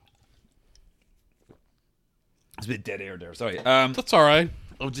It's a bit dead air there. Sorry. That's all right.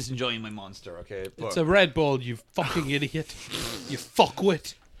 I'm just enjoying my Monster. Okay. It's a Red Bull, you fucking idiot. You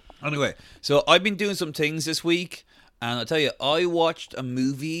fuckwit. Anyway, so I've been doing some things this week, and I'll tell you, I watched a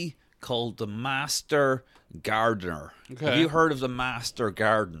movie called The Master Gardener. Okay. Have you heard of The Master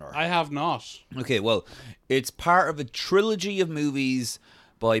Gardener? I have not. Okay, well, it's part of a trilogy of movies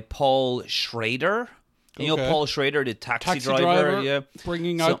by Paul Schrader. You know Paul Schrader, the taxi driver? Yeah.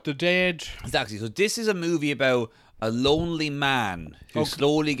 Bringing out the dead. Exactly. So this is a movie about a lonely man who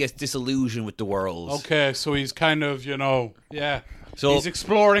slowly gets disillusioned with the world. Okay, so he's kind of, So he's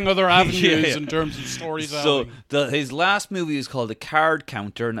exploring other avenues in terms of storytelling. So his last movie was called The Card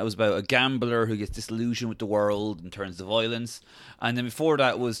Counter, and that was about a gambler who gets disillusioned with the world and turns to violence. And then before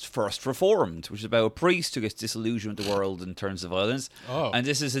that was First Reformed, which is about a priest who gets disillusioned with the world and turns to violence. Oh. And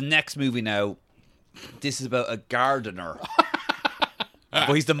this is the next movie now. This is about a gardener.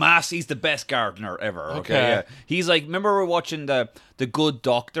 But he's the best gardener ever. Okay. Yeah. He's like, remember we're watching the Good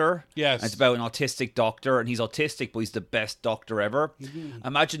Doctor? Yes. And it's about an autistic doctor, and he's autistic, but he's the best doctor ever. Mm-hmm.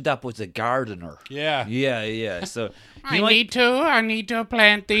 Imagine that was a gardener. Yeah. Yeah. So I need to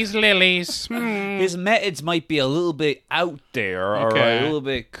plant these lilies. His methods might be a little bit out there, or a little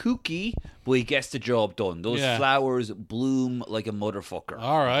bit kooky, but he gets the job done. Those flowers bloom like a motherfucker.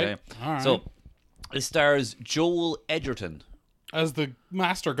 All right. Okay? All right. So it stars Joel Edgerton. As the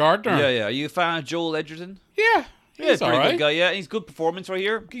Master Gardener? Yeah. Are you a fan of Joel Edgerton? Yeah. He's a pretty good guy, yeah. He's good performance right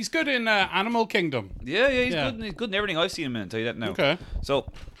here. He's good in Animal Kingdom. Yeah, he's good. He's good in everything I've seen him in, I'll tell you that now. Okay.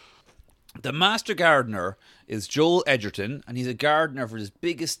 So, the Master Gardener is Joel Edgerton, and he's a gardener for this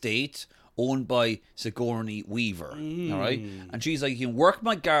big estate owned by Sigourney Weaver. All right? And she's like, you can work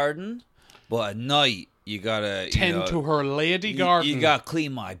my garden, but at night, you gotta tend to her lady garden. You gotta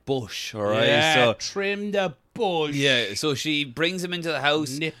clean my bush, all right? Yeah, so trim the bush. Yeah, so she brings him into the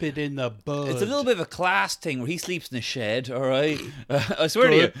house. Nip it in the bud. It's a little bit of a class thing where he sleeps in the shed, all right? I swear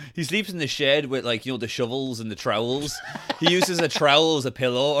to you, he sleeps in the shed with, like, the shovels and the trowels. He uses a trowel as a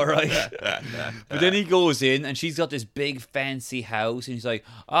pillow, all right? But then he goes in, and she's got this big fancy house, and he's like,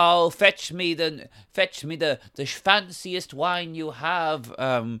 "Oh, fetch me the fanciest wine you have."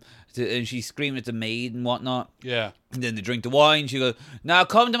 And she's screaming at the maid and whatnot. Yeah. And then they drink the wine. She goes, "Now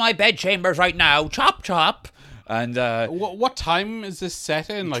come to my bedchambers right now. Chop, chop." And what time is this set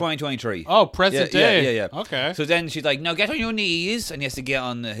in? Like 2023. Oh, present day. Yeah. Okay. So then she's like, "Now get on your knees," and he has to get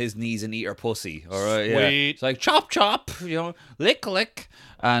on his knees and eat her pussy. All right. Sweet. Yeah. It's like chop, chop. Lick, lick,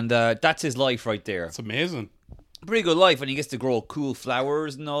 and that's his life right there. It's amazing. Pretty good life, and he gets to grow cool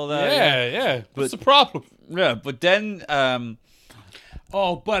flowers and all that. Yeah. What's the problem? Yeah, but then.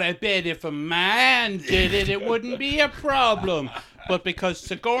 But I bet if a man did it, it wouldn't be a problem. But because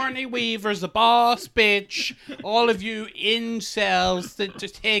Sigourney Weaver's a boss bitch, all of you incels that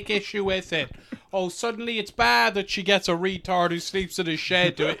just take issue with it. Oh, suddenly it's bad that she gets a retard who sleeps in a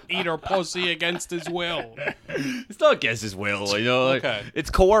shed to eat her pussy against his will. It's not against his will, Okay. It's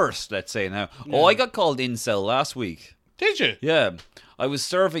coerced, let's say now. Yeah. Oh, I got called incel last week. Did you? Yeah. I was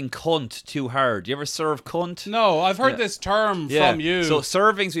serving cunt too hard. You ever serve cunt? No, I've heard this term from you. So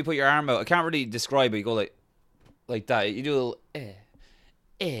serving, so you put your arm out. I can't really describe it. You go like that. You do a little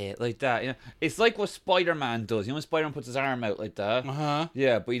like that. It's like what Spider-Man does. When Spider-Man puts his arm out like that. Uh-huh.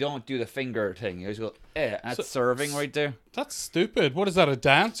 Yeah, but you don't do the finger thing. You just go That's serving right there. That's stupid. What is that, a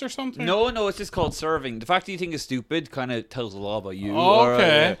dance or something? No, it's just called serving. The fact that you think it's stupid kind of tells a lot about you. Oh,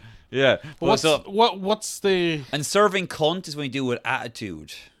 okay. Right, yeah. What's the... And serving cunt is when you do it with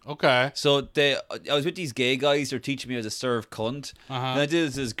attitude. Okay. So I was with these gay guys. They're teaching me how to serve cunt. And I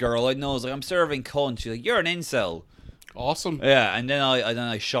did this girl I know. I was like, "I'm serving cunt." She's like, "You're an incel." Awesome. Yeah, and then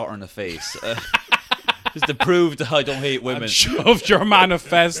I shot her in the face. Just to prove that I don't hate women. And shoved your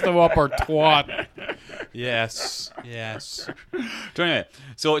manifesto up her twat. Yes. So anyway,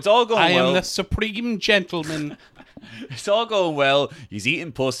 so it's all going well. I am the supreme gentleman. It's all going well. He's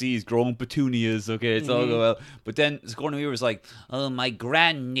eating pussy. He's growing petunias. Okay, it's all going well. But then Sigourney Weaver was like, "Oh, my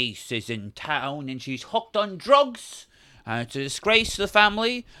grandniece is in town and she's hooked on drugs. And it's a disgrace to the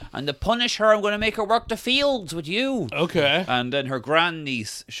family. And to punish her, I'm going to make her work the fields with you." Okay. And then her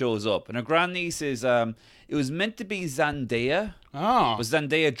grandniece shows up. And her grandniece is, it was meant to be Zendaya. Oh. But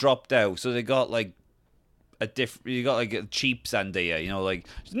Zendaya dropped out. So they got like a cheap Zendaya, like,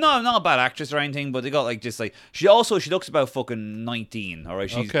 not a bad actress or anything, but they got like she looks about fucking 19, all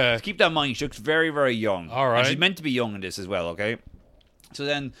right? Okay. Keep that in mind, she looks very, very young. All right. And she's meant to be young in this as well, okay? So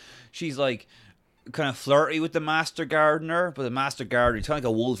then she's like kind of flirty with the Master Gardener, but the Master Gardener, he's kind of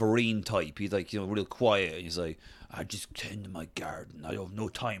like a Wolverine type. He's like, real quiet. He's like, "I just tend to my garden. I have no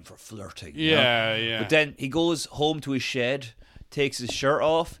time for flirting." Yeah. But then he goes home to his shed, takes his shirt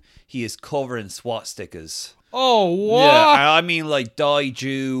off. He is covered in SWAT stickers. Oh, what? Yeah, I mean like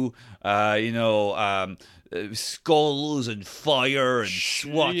Daiju, skulls and fire and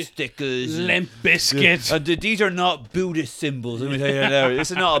swastikas. Limp Bizkit. These are not Buddhist symbols. Let me tell you now.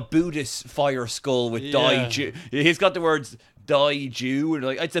 This is not a Buddhist fire skull with Daiju. He's got the words Daiju, and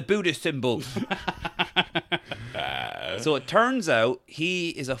like it's a Buddhist symbol. So it turns out he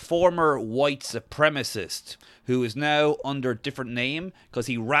is a former white supremacist who is now under a different name because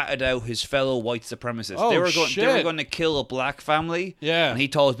he ratted out his fellow white supremacists. Oh, they were shit. going to kill a black family. Yeah. And he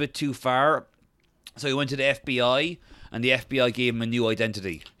thought it was a bit too far. So he went to the FBI, and the FBI gave him a new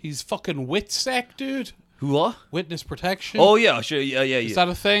identity. He's fucking WITSEC, dude. Who, what? Witness protection. Oh, yeah, sure, yeah. Is that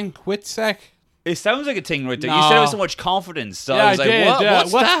a thing? WITSEC? It sounds like a thing right there. No. You said it with so much confidence. So Yeah, I was like, did. what? Yeah.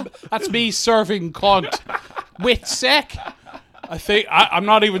 What's that? That's me serving cunt. WITSEC? I think, I'm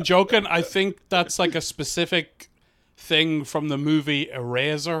not even joking. I think that's like a specific thing from the movie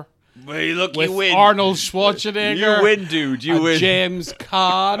Eraser. Well, look, With you win. Arnold Schwarzenegger. You win, dude. You win. James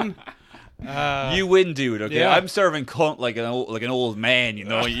Caan. You win, dude. Okay, yeah. I'm serving cunt like an old man. You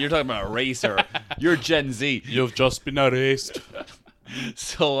know, you're talking about a racer. You're Gen Z. You've just been erased.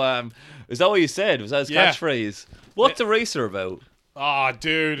 So, is that what you said? Was that his catchphrase? What's a racer about? Oh,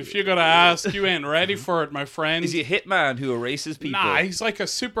 dude, if you're going to ask, you ain't ready for it, my friend. Is he a hitman who erases people? Nah, he's like a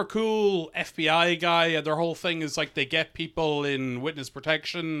super cool FBI guy. And their whole thing is like they get people in witness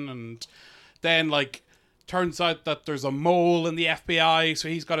protection, and then like turns out that there's a mole in the FBI, so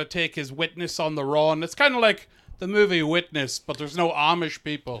he's got to take his witness on the run. It's kind of like the movie Witness, but there's no Amish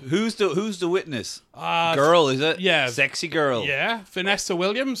people. Who's the witness? Girl, is it? Yeah. Sexy girl. Yeah, Vanessa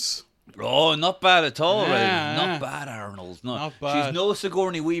Williams. Oh, not bad at all, Yeah, right? yeah. Not bad, Arnold. Not bad. She's no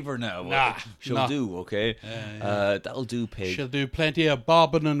Sigourney Weaver now. Nah, she'll nah. do, okay? That'll do, pig. She'll do plenty of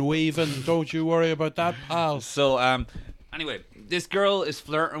bobbing and weaving. Don't you worry about that, pal. So, anyway, this girl is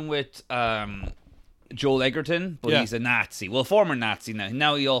flirting with Joel Egerton, but he's a Nazi. Well, former Nazi now.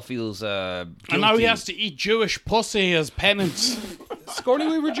 Now he all feels guilty. And now he has to eat Jewish pussy as penance. Sigourney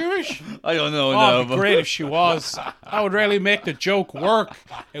Weaver Jewish? I don't know. Oh, it'd be great if she was. That would really make the joke work.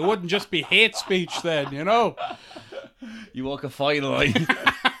 It wouldn't just be hate speech then, you know? You walk a fine line.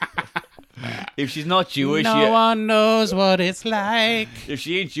 If she's not Jewish, No one knows what it's like. if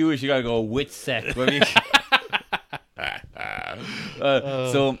she ain't Jewish, you gotta go WITSEC.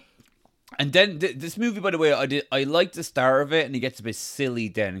 So, and then this movie, by the way, I like the start of it, and it gets a bit silly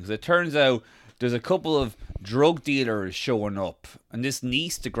then because it turns out there's a couple of drug dealers showing up, and this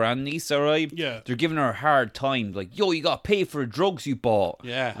niece, the grandniece, alright, they're giving her a hard time, like, yo, you gotta pay for the drugs you bought,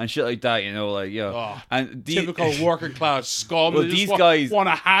 and shit like that, you know, like, and typical working class scum. Well, They these just guys want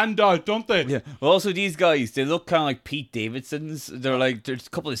a handout, don't they? Yeah. Well, also these guys, they look kind of like Pete Davidsons. They're like, there's a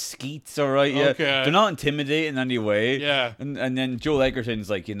couple of skeets, alright, yeah. Okay. They're not intimidating in any way. Yeah. And then Joel Egerton's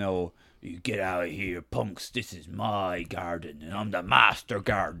like, you know, you get out of here, punks. This is my garden, and I'm the master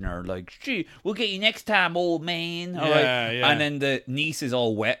gardener. Like, gee, we'll get you next time, old man. All right. Yeah. And then the niece is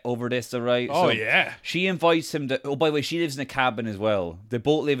all wet over this, all right? Oh, so yeah. She invites him to... Oh, by the way, she lives in a cabin as well. They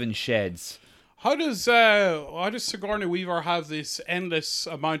both live in sheds. How does Sigourney Weaver have this endless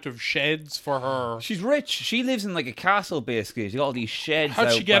amount of sheds for her? She's rich. She lives in like a castle, basically. She's got all these sheds.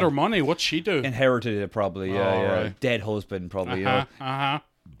 How'd she get her money? What's she do? Inherited it, probably. Yeah. Right. Dead husband, probably. You know?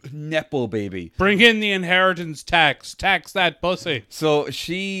 Nepo baby. Bring in the inheritance tax. Tax that pussy. So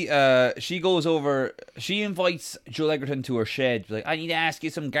she goes over. She invites Joel Egerton to her shed. Like, I need to ask you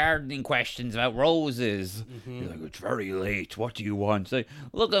some gardening questions about roses. He's like, it's very late. What do you want? She's like,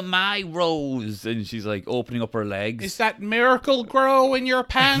 look at my rose. And she's like opening up her legs. Is that Miracle Grow in your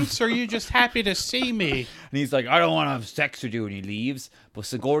pants, or are you just happy to see me? And he's like, I don't want to have sex with you. And he leaves. But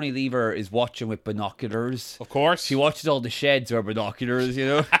Sigourney Weaver is watching with binoculars. Of course. She watches all the sheds with binoculars, you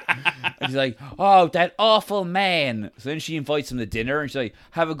know? And she's like, oh, that awful man. So then she invites him to dinner, and she's like,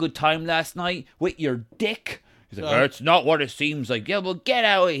 have a good time last night with your dick? He's like, that's not what it seems like. Yeah, well, get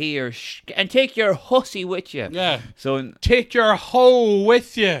out of here and take your hussy with you. Yeah. So take your hoe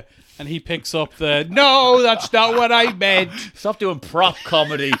with you. And he picks up no, that's not what I meant. Stop doing prop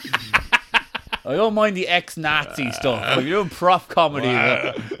comedy. I don't mind the ex-Nazi stuff, but you're doing prop comedy.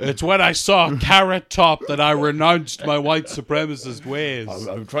 It's when I saw Carrot Top that I renounced my white supremacist ways.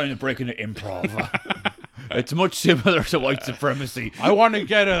 I'm trying to break into improv. It's much similar to white supremacy. I want to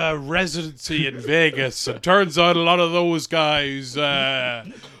get a residency in Vegas. It turns out a lot of those guys, well,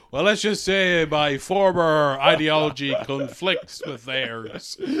 let's just say my former ideology conflicts with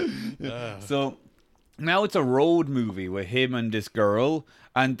theirs. So now it's a road movie with him and this girl,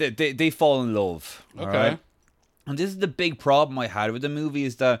 and they fall in love. Okay. All right? And this is the big problem I had with the movie,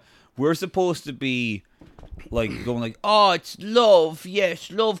 is that we're supposed to be like going like, oh, it's love.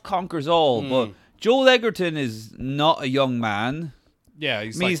 Yes, love conquers all. But Joel Edgerton is not a young man. Yeah,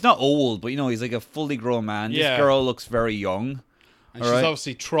 he's not old, but he's like a fully grown man. Yeah. This girl looks very young. And she's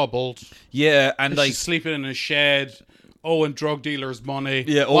obviously troubled. Yeah, and like she's sleeping in a shed, owing drug dealers money.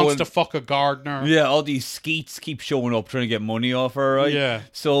 Yeah, wants to fuck a gardener. Yeah, all these skeets keep showing up trying to get money off her, right? Yeah.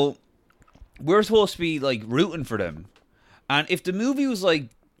 So we're supposed to be like rooting for them. And if the movie was like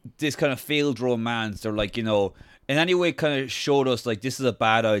this kind of failed romance, or like, in any way kind of showed us like this is a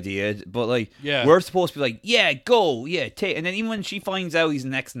bad idea, but like we're supposed to be like, yeah, go, yeah, take. And then even when she finds out he's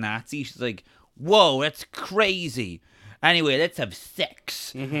an ex-Nazi, she's like, whoa, that's crazy. Anyway, let's have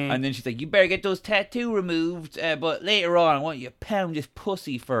sex. And then she's like, you better get those tattoos removed, but later on I want you to pound this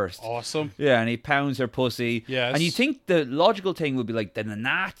pussy first. Awesome. Yeah, and he pounds her pussy. Yes. And you think the logical thing would be like, then the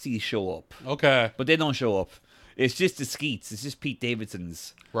Nazis show up. Okay. But they don't show up. It's just the Skeets. It's just Pete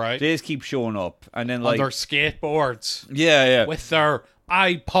Davidson's. Right. They just keep showing up. And then on their skateboards. Yeah. With their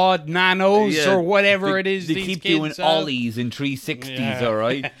iPod Nanos or whatever it is. They keep doing ollies in 360s, all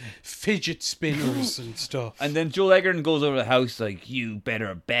right? Fidget spinners and stuff. And then Joel Edgerton goes over to the house like, you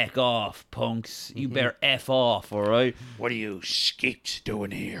better back off, punks. You better F off, all right? What are you skeets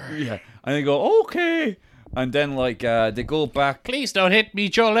doing here? Yeah. And they go, okay. And then, like, they go back. Please don't hit me,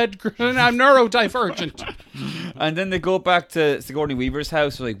 Joel Edgerton. I'm neurodivergent. And then they go back to Sigourney Weaver's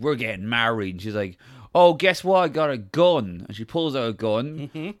house. Like, we're getting married. And she's like, oh, guess what? I got a gun. And she pulls out a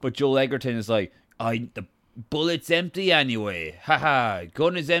gun. But Joel Edgerton is like, the bullet's empty anyway. Haha,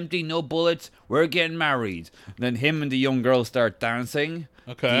 gun is empty, no bullets. We're getting married. And then him and the young girl start dancing.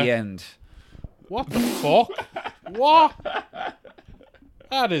 Okay. The end. What the fuck? What?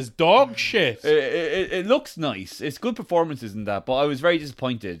 That is dog shit. It looks nice. It's good performances in that, but I was very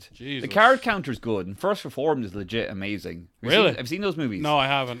disappointed. Jesus. The card counter's good, and First Reformed is legit amazing. Really? Have you seen those movies? No, I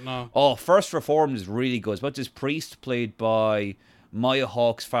haven't, no. Oh, First Reformed is really good. It's about this priest played by Maya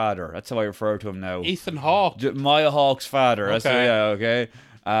Hawke's father. That's how I refer to him now. Ethan Hawke. Maya Hawke's father. Okay. Okay.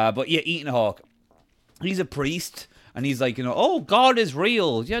 But yeah, Ethan Hawke. He's a priest. And he's like, oh, God is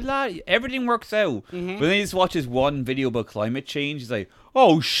real. Yeah, lad, everything works out. But then he just watches one video about climate change. He's like,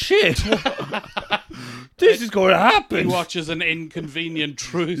 oh, shit. This is going to happen. He watches An Inconvenient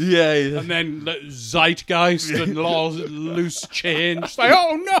Truth. Yeah. And then Zeitgeist and Loose Change. It's like,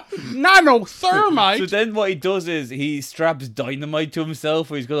 oh, no, nanothermite. So then what he does is he straps dynamite to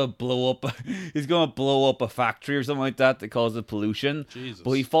himself, or he's going to blow up a factory or something like that causes pollution. Jesus.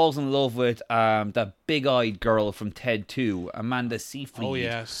 But he falls in love with that big-eyed girl from Ted 2, Amanda Seyfried. Oh,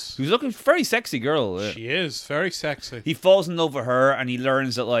 yes. Who's looking very sexy girl. She is very sexy. He falls in love with her, and he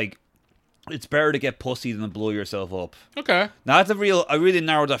learns that, like, it's better to get pussy than to blow yourself up. Okay. Now, I really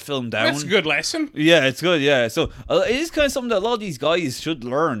narrowed that film down. That's a good lesson. Yeah, it's good, yeah. So, it is kind of something that a lot of these guys should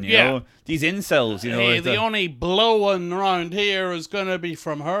learn, you know? These incels, you know? Hey, the only blowing around here is going to be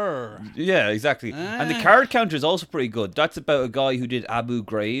from her. Yeah, exactly. And the card counter is also pretty good. That's about a guy who did Abu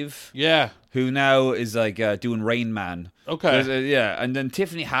Ghraib. Yeah. Who now is, like, doing Rain Man. Okay. So, yeah, and then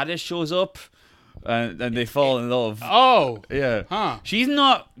Tiffany Haddish shows up. And they fall in love. Oh. Yeah. Huh. She's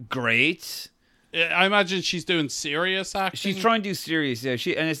not great. I imagine she's doing serious acting. She's trying to do serious, yeah.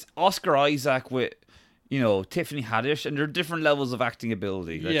 And it's Oscar Isaac with, Tiffany Haddish, and there are different levels of acting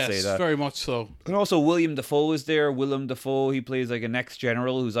ability, let's say that. Yes, very much so. And also William Dafoe is there. Willem Dafoe, he plays like an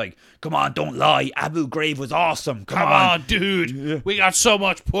ex-general who's like, come on, don't lie. Abu Ghraib was awesome. Come on, dude. Yeah. We got so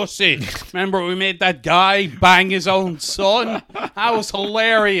much pussy. Remember we made that guy bang his own son? That was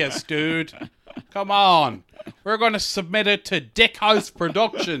hilarious, dude. Come on. We're going to submit it to Dick House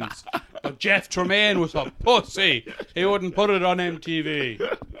Productions. But Jeff Tremaine was a pussy. He wouldn't put it on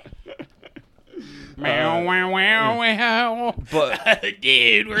MTV. Meow, wow, wow, wow. But,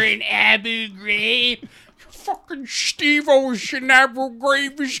 dude, we're in Abu Ghraib. Fucking Steve-O's in Abu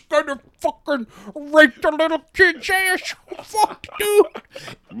Ghraib is gonna fucking rape the little kid's ass. Fuck, dude.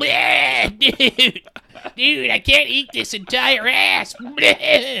 Bleh, dude. Dude, I can't eat this entire ass.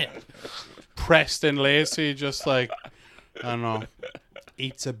 Bleh. Preston Lacey just like, I don't know,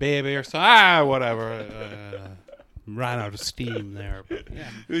 eats a baby or something. Whatever. Ran out of steam there. But yeah.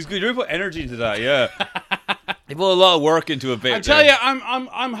 It was good. You really put energy into that, yeah. You put a lot of work into a bit. I tell you,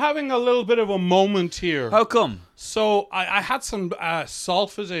 I'm having a little bit of a moment here. How come? So I had some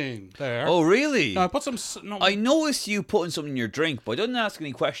sulfazine there. Oh, really? I put some. No, I noticed you putting something in your drink, but I didn't ask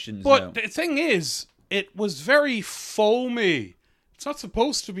any questions. But the thing is, it was very foamy. It's not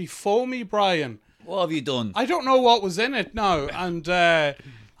supposed to be foamy, Brian. What have you done? I don't know what was in it now, and now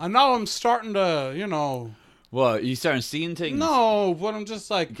I'm starting to, What, you starting seeing things? No, but I'm just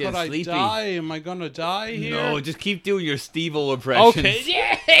like, could I sleepy. die? Am I gonna die here? No, just keep doing your Steve-O impressions. Okay,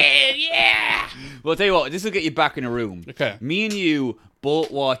 yeah. Well, I'll tell you what, this will get you back in a room. Okay. Me and you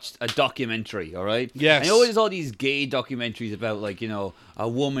both watched a documentary, all right? Yes. And you know, there's all these gay documentaries about, like, you know, a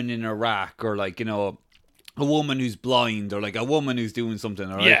woman in Iraq, or, like, you know, a woman who's blind, or, like, a woman who's doing something,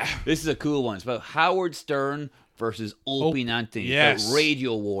 all right? Yeah. This is a cool one. It's about Howard Stern versus Opie and Anthony. yes. About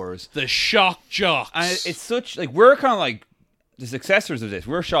radio wars. The shock jocks. And it's such, like, we're kind of like the successors of this.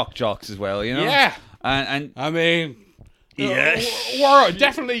 We're shock jocks as well, you know? Yeah. And I mean... Yes. We're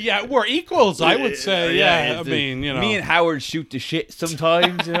definitely, we're equals, I would say. Yeah, I mean, you know. Me and Howard shoot the shit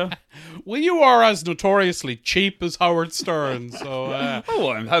sometimes, you know? Well, you are as notoriously cheap as Howard Stern, so...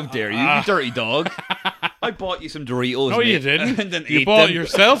 Oh, how dare you, you dirty dog. I bought you some Doritos. No, you didn't. And then You ate bought them.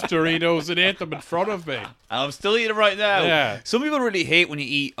 yourself Doritos and ate them in front of me. I'm still eating them right now. Yeah. Some people really hate when you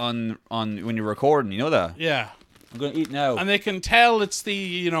eat on when you're recording, you know that? Yeah. I'm going to eat now. And they can tell it's the,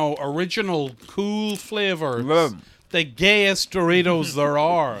 you know, original cool flavor. The gayest Doritos there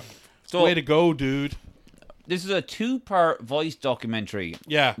are. So, way to go, dude. This is a 2-part voice documentary.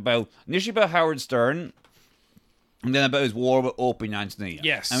 Yeah. Initially about Howard Stern, and then about his war with Opie and Anthony.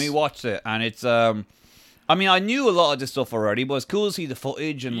 Yes. And we watched it, and it's I mean, I knew a lot of this stuff already, but it's cool to see the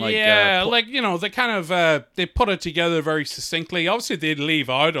footage and like like, you know, they kind of they put it together very succinctly. Obviously, they'd leave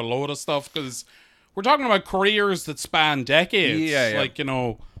out a load of stuff because we're talking about careers that span decades. Yeah. Like, you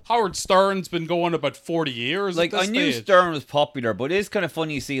know, Howard Stern's been going about 40 years. Like, at this I knew stage. Stern was popular, but it is kind of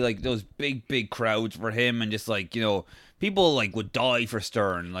funny to see like those big crowds for him, and just like, you know, people like would die for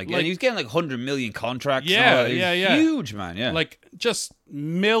Stern. Like, and he was getting like 100 million contracts. Yeah, and all that. yeah. Huge, man. Yeah. Like, just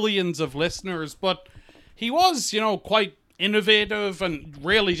millions of listeners. But he was, you know, quite innovative and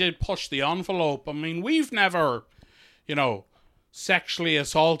really did push the envelope. I mean, we've never, you know, sexually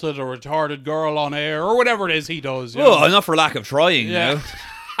assaulted a retarded girl on air or whatever it is he does. You know? Oh, not for lack of trying, you know.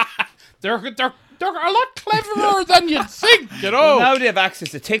 They're a lot cleverer than you'd think, you know. Well, now they have access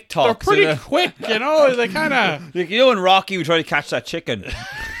to TikTok. They're pretty quick, you know. They kind of... Like, you know when Rocky would try to catch that chicken?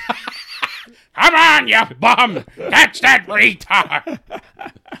 Come on, you bum! Catch that retard!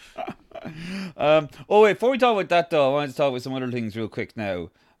 Oh, wait, before we talk about that, though, I wanted to talk about some other things real quick now.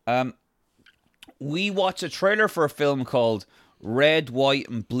 We watched a trailer for a film called Red, White,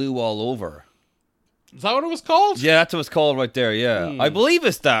 and Blue All Over. Is that what it was called? Yeah, that's what it's called right there, yeah. I believe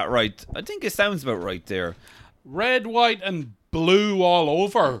it's that, right? I think it sounds about right there. Red, white, and blue all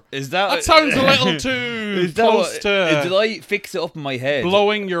over. Is that... That sounds a little too close to... Did I fix it up in my head?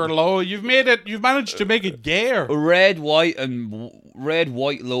 Blowing your load. You've managed to make it gayer. Red, white,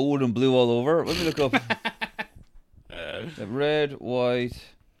 load, and blue all over. Let me look up. Red, white...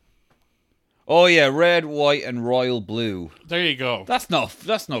 Oh yeah, red, white, and royal blue. There you go. That's no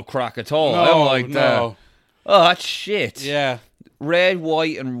crack at all. No, I don't like that. No. Oh, that's shit. Yeah. Red,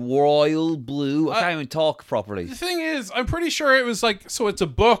 white, and royal blue. I can't even talk properly. The thing is, I'm pretty sure it was like, so it's a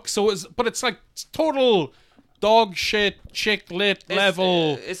book, but it's like total dog shit, chick lit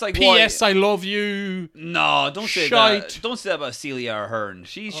level. It's like P.S. I love you. No, don't say Shite. that. Don't say that about Celia Ahern.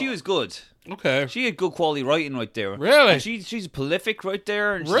 She was good. Okay. She had good quality writing right there. Really? And she's prolific right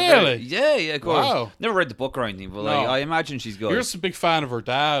there. And she's Really? Yeah, of course. Wow. Never read the book or anything, but No. like, I imagine she's good. You're just a big fan of her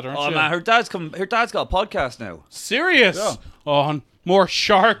dad, aren't you? Oh man, her dad's got a podcast now. Serious? Yeah. Oh, and more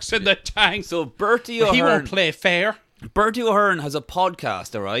sharks in the tank. So Bertie Ahern, He won't play fair. Bertie Ahern has a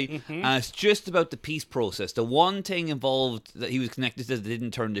podcast, all right? And it's just about the peace process. The one thing involved that he was connected to that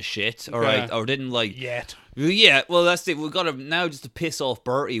didn't turn to shit, all right? Or didn't like... Yet. Yeah, well, that's it. We've got to, now just to piss off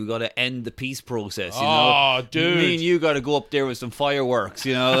Bertie, we've got to end the peace process, you know? Oh, dude. Me and you got to go up there with some fireworks,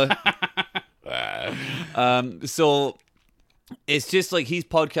 you know? So it's just like he's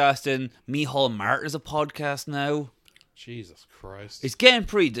podcasting. Micheál Martin's a podcast now. Jesus Christ. It's getting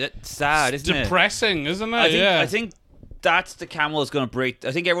pretty sad, isn't it? Depressing, isn't it? I think that's the camel that's going to break.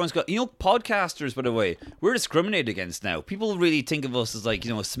 I think everyone's got... You know, podcasters, by the way, we're discriminated against now. People really think of us as, like,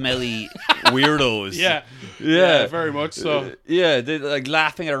 you know, smelly weirdos. Yeah, very much so. Yeah, they're, like,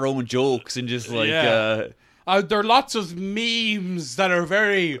 laughing at our own jokes and just, like... there are lots of memes that are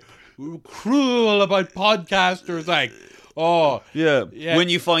very cruel about podcasters, like... Oh, yeah. When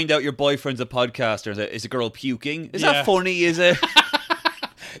you find out your boyfriend's a podcaster, is a girl puking? Is that funny, is it?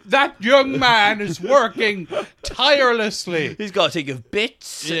 That young man is working tirelessly. He's got to think of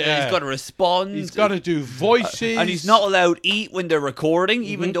bits. Yeah. He's got to respond. He's got to do voices. And he's not allowed to eat when they're recording,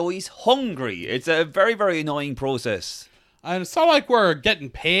 even though he's hungry. It's a very, very annoying process. And it's not like we're getting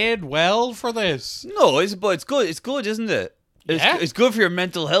paid well for this. No, but it's good. It's good, isn't it? It's good for your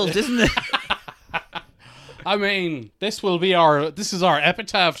mental health, isn't it? I mean, this is our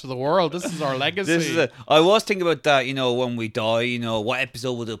epitaph to the world. This is our legacy. I was thinking about that, you know, when we die, you know, what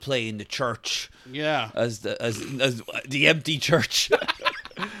episode will they play in the church? Yeah. As the empty church.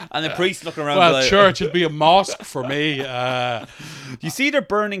 And the priest looking around. Well, like, church would be a mosque for me. You see, they're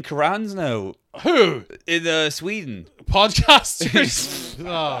burning Qurans now Who? in Sweden. Podcasters?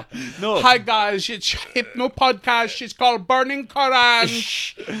 Oh. No. Hi guys, it's Hypno Podcast. It's called Burning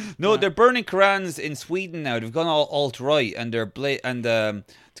Quran. No, they're burning Qurans in Sweden now. They've gone all alt-right, and they're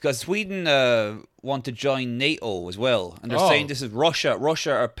because Sweden want to join NATO as well, and they're saying this is Russia.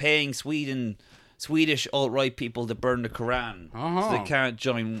 Russia are paying Swedish alt-right people to burn the Quran, so they can't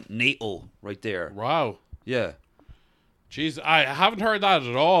join NATO right there. Wow. Yeah. Jeez, I haven't heard that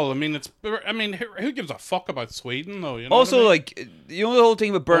at all. I mean, who gives a fuck about Sweden though? You know Also, what I mean? like, you know the whole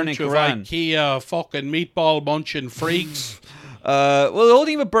thing with burning Bunch of Quran. IKEA fucking meatball munching freaks. Well, the whole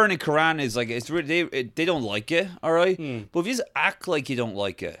thing with burning Quran is like it's really, they don't like it, all right. But if you just act like you don't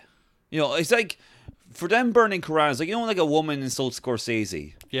like it, you know, it's like for them burning Quran is like, you know, like a woman insults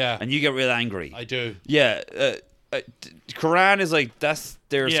Scorsese, Yeah, and you get real angry. I do. Yeah, Quran is like that's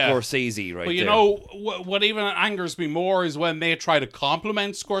their Scorsese right But you there. know what even angers me more is when they try to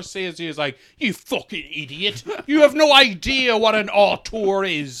compliment Scorsese. Is like, you fucking idiot! You have no idea what an auteur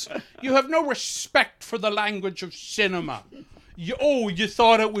is. You have no respect for the language of cinema. You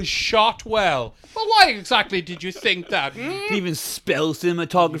thought it was shot well. Well, why exactly did you think that? Can you even spell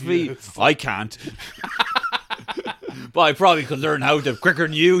cinematography? I can't. But I probably could learn how to quicker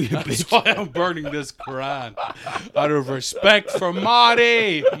than you bitch. That's why I'm burning this Quran. Out of respect for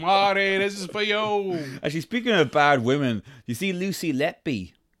Marty. Marty, this is for you. Actually, speaking of bad women, you see Lucy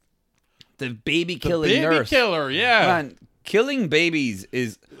Letby, the baby killing Baby nurse. killer, yeah. Man, killing babies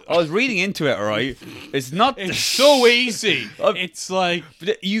is. I was reading into it, right? It's not. It's so easy. It's like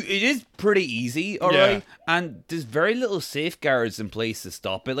It is pretty easy, all right. And there's very little safeguards in place to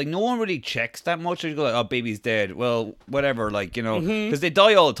stop it. Like no one really checks that much. They go like, "Oh, baby's dead." Well, whatever. Like you know, because they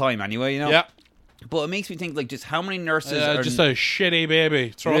die all the time anyway. You know. yeah. But it makes me think like just how many nurses are Just a shitty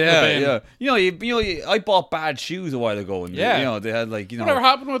baby. Throw it in the bin. yeah. You know, I bought bad shoes a while ago, and you know they had like Whatever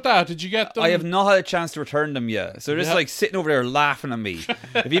happened with that? Did you get them? I have not had a chance to return them yet. So they're just like sitting over there laughing at me.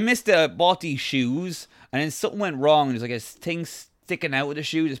 If you bought these shoes and then something went wrong, and there's like a thing sticking out of the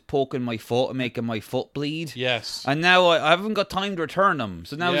shoe, just poking my foot and making my foot bleed. Yes. And now I haven't got time to return them.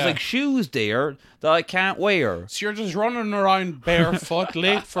 So now there's like shoes there that I can't wear. So you're just running around barefoot,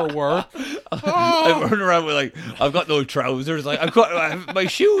 late for work. I run around with like I've got no trousers. Like my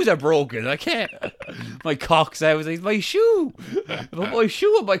shoes are broken. I can't. My cock's out. Like my shoe. If I put my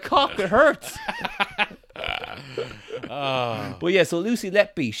shoe on my cock, it hurts. But yeah, so Lucy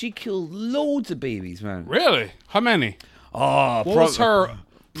Letby, she killed loads of babies, man. Really? How many? Oh, What was her?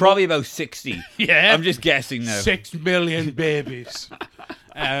 probably about 60. Yeah. I'm just guessing now. 6 million babies.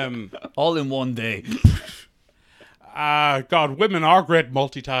 All in one day. God, women are great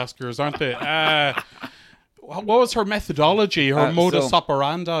multitaskers, aren't they? What was her methodology? Her modus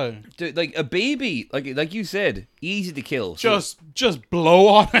operandi? Dude, like a baby, like you said, easy to kill. Just blow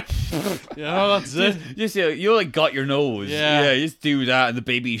on it. You know, that's it. Just you like got your nose. Yeah. Just do that, and the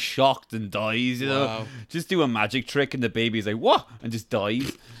baby's shocked and dies. You know, just do a magic trick, and the baby's like what, and just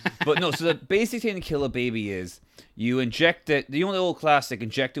dies. But no, so the basic thing to kill a baby is you inject it. The only old classic,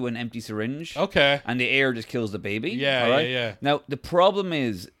 inject it with an empty syringe. Okay. And the air just kills the baby. Yeah, all right? yeah. Now the problem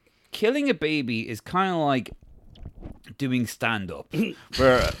is, killing a baby is kind of like doing stand-up,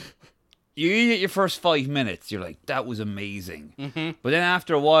 where you eat it your first 5 minutes, you're like, that was amazing. But then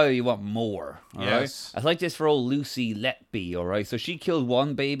after a while, you want more. All right? I like this for old Lucy Letby, all right? So she killed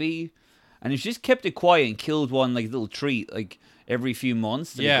one baby, and she just kept it quiet and killed one like little treat, like every few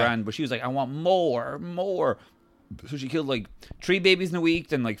months. To the grand, but she was like, I want more. So she killed like 3 babies in a week,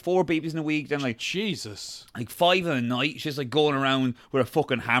 then like 4 babies in a week, then like Jesus, like 5 in a night. She's like going around with a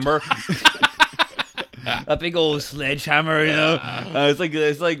fucking hammer. A big old sledgehammer, you know. It's like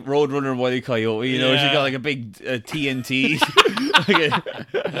Roadrunner and Wile E. Coyote, you know. She got like a big TNT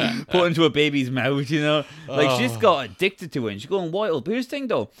put into a baby's mouth, you know. Like she's got addicted to it. And she's going wild. But here's the thing,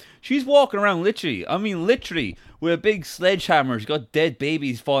 though. She's walking around literally with a big sledgehammer. She's got dead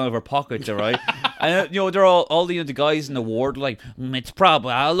babies falling out of her pockets, all right. And you know they're all the guys in the ward like, it's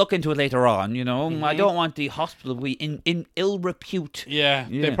probably, I'll look into it later on, you know. I don't want the hospital to be in ill repute. Yeah,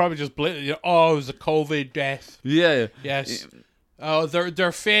 they probably just it was a COVID death. Yeah. Yes. Oh,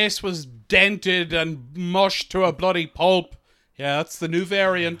 their face was dented and mushed to a bloody pulp. Yeah, that's the new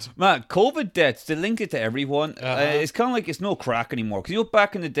variant. Man, COVID deaths, they link it to everyone. It's kind of like it's no crack anymore. Because you know,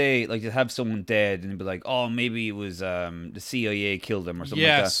 back in the day, like you'd have someone dead and you'd be like, oh, maybe it was the CIA killed them or something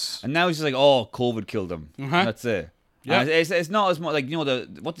like that. And now it's just like, oh, COVID killed them. That's it. Yeah. It's not as much like, you know,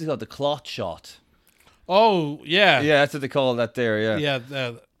 what do they call it? The clot shot. Oh, yeah. Yeah, that's what they call that there, yeah.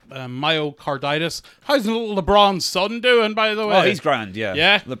 Yeah, myocarditis. How's little LeBron's son doing, by the way? Oh, he's grand, yeah.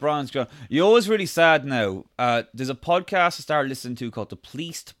 Yeah? LeBron's grand. You're always really sad now. There's a podcast I started listening to called the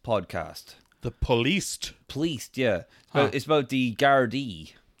Policed Podcast. The Policed? Policed, yeah. It's about the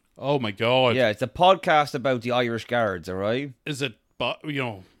Gardaí. Oh, my God. Yeah, it's a podcast about the Irish Guards, all right? Is it,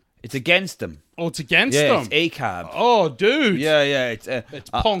 It's against them. Oh, it's against Yeah, them? it's ACAB. Oh, dude. Yeah. It's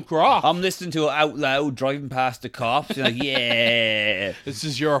punk rock. I'm listening to it out loud, driving past the cops. And like, yeah. This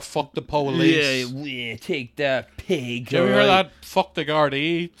is your fuck the police. Yeah, take that pig. Did you ever hear that Fuck the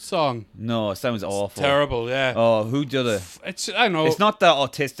Gardaí song? No, it sounds awful. Terrible, yeah. Oh, who did it? I don't know. It's not that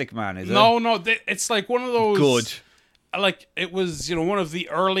autistic man, is it? No, it's like one of those... Good. Like, it was, one of the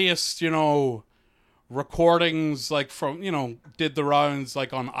earliest, recordings, like, from, did the rounds,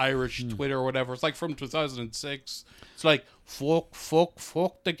 like, on Irish Twitter or whatever. It's like from 2006. It's like, fuck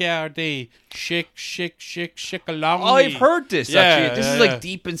the Gardaí. Shake along. I've heard this, actually. This is, yeah. like,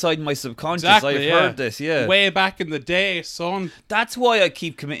 deep inside my subconscious. Exactly, I've heard this, yeah. Way back in the day, son. That's why I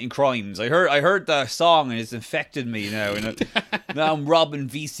keep committing crimes. I heard that song and it's infected me now. And now I'm robbing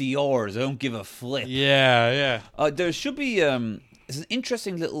VCRs. I don't give a flip. Yeah. There should be it's an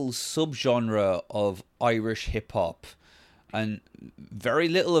interesting little subgenre of Irish hip hop, and very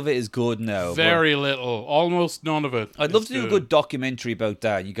little of it is good now. Very little, almost none of it. I'd love to do a good documentary about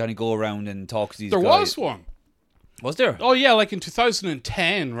that. You kind of go around and talk to these guys. There was one. Was there? Oh yeah, like in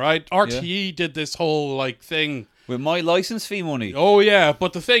 2010, right? RTE did this whole like thing with my license fee money. Oh yeah,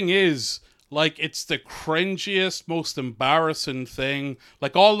 but the thing is, like, it's the cringiest, most embarrassing thing.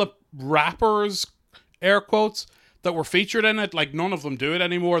 Like, all the rappers, air quotes, that were featured in it, like, none of them do it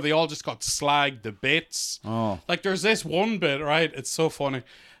anymore. They all just got slagged to bits. Oh. Like, there's this one bit, right? It's so funny.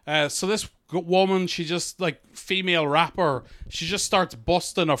 So this woman, she just, like, female rapper, she just starts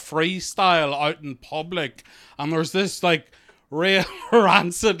busting a freestyle out in public. And there's this, like, real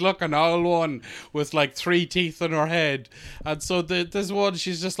rancid looking old one with like 3 teeth in her head, and so this one,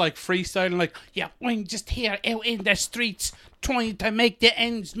 she's just like freestyling, like, yeah, I'm just here out in the streets trying to make the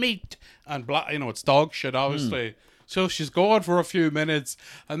ends meet, and it's dog shit, obviously. So she's going for a few minutes,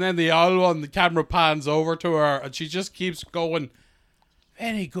 and then the old one, the camera pans over to her, and she just keeps going,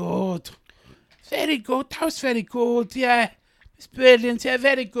 very good, that was very good, yeah, it's brilliant, yeah,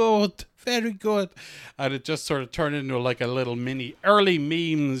 very good. Very good. And it just sort of turned into like a little mini early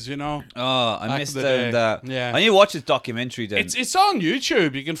memes, Oh, I missed out on that. Yeah. I need to watch this documentary then. It's on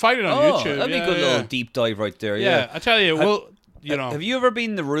YouTube. You can find it on YouTube. That'd be a good little deep dive right there. Yeah, I tell you, Have you ever been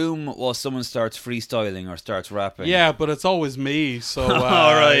in the room while someone starts freestyling or starts rapping? Yeah, but it's always me, so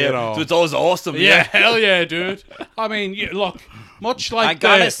all right, So it's always awesome. Yeah, hell yeah, dude. I mean, look, much like I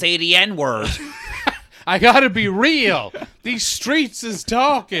gotta say the N-word. I gotta be real. These streets is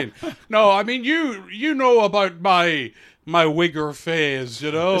talking. No, I mean, you know about my wigger phase,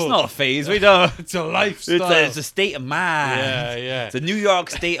 It's not a phase. We don't. It's a lifestyle. It's a state of mind. Yeah. It's a New York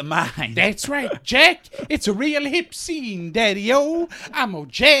state of mind. That's right, Jack. It's a real hip scene, Daddy-o. I'm a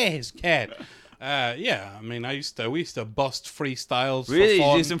jazz cat. Yeah, I mean, we used to bust freestyles. Really? For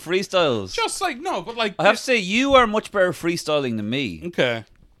fun. You do some freestyles? Just like, no, but like... I have to say, you are much better freestyling than me. Okay.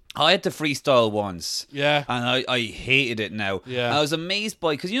 I had to freestyle once. Yeah. And I hated it now. Yeah. And I was amazed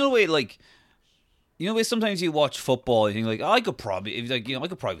by, because you know the way sometimes you watch football and you think like, I could probably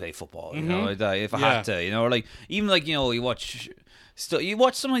play football, you know, like that, if I had to, or like, even like, you watch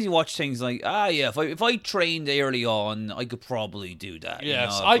things like, if I trained early on, I could probably do that.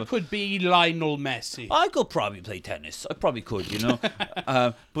 Yes, I could be Lionel Messi. I could probably play tennis. I probably could,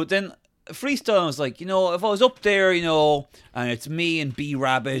 but then freestyle was like, if I was up there, and it's me and B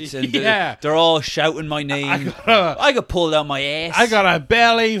Rabbit, and they're all shouting my name, I could pull out my ass. I got a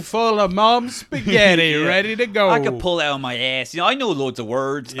belly full of mom's spaghetti ready to go. I could pull out my ass. I know loads of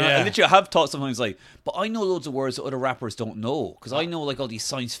words. Yeah. I literally have taught sometimes like, but I know loads of words that other rappers don't know, because I know like all these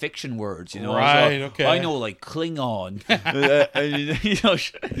science fiction words, Right, so okay. I know like Klingon,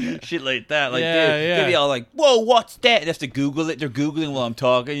 shit like that. Like Yeah. they'd be all like, whoa, what's that? They have to Google it. They're Googling while I'm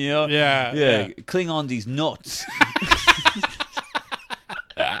talking, Yeah. Klingon these nuts.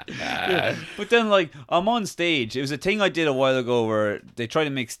 But then, like, I'm on stage. It was a thing I did a while ago where they try to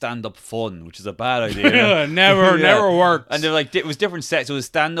make stand-up fun, which is a bad idea. Never worked. And they're like, it was different sets. So it was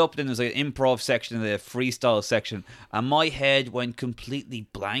stand-up, then there was like an improv section and a freestyle section. And my head went completely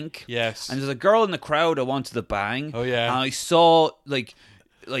blank. Yes. And there's a girl in the crowd I wanted to bang. Oh, yeah. And I saw, like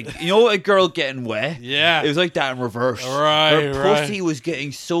a girl getting wet? Yeah. It was like that in reverse. Right, Her pussy was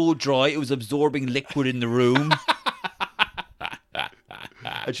getting so dry, it was absorbing liquid in the room.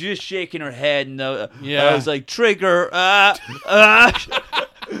 And she was shaking her head, and I was like, trigger,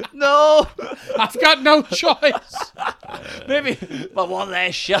 no. I've got no choice. Maybe, but one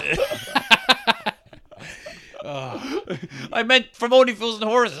last shot. I meant from Only Fools and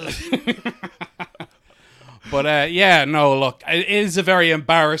Horses. But yeah, no, look, it is a very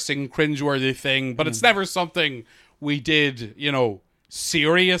embarrassing, cringeworthy thing, but it's never something we did,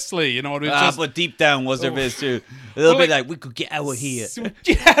 seriously, It was just, but deep down was there bit too. A little bit like, we could get out of here.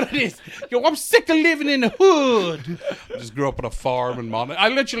 Yeah, it is. I'm sick of living in the hood. I just grew up on a farm in Mon. I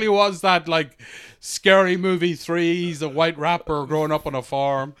literally was that, like, Scary Movie 3, he's a white rapper growing up on a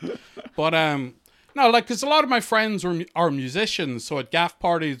farm. But, no, like, because a lot of my friends are musicians, so at gaff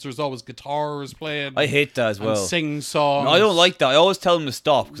parties, there's always guitars playing. I hate that as well. And sing songs. No, I don't like that. I always tell them to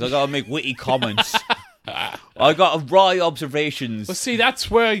stop because I gotta make witty comments. I got wry observations. But see, that's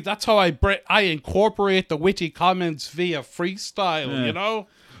how I incorporate the witty comments via freestyle,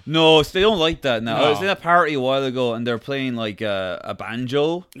 No, they don't like that now. No. I was in a party a while ago and they're playing like a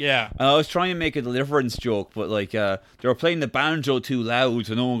banjo. Yeah. And I was trying to make a deliverance joke, but like they were playing the banjo too loud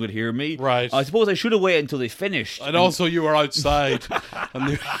so no one could hear me. Right. I suppose I should have waited until they finished. And also you were outside.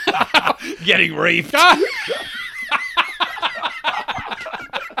 and getting raped.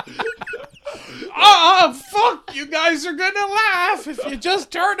 Oh, fuck! You guys are gonna laugh if you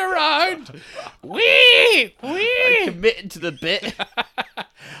just turn around. Wee! Committing to the bit.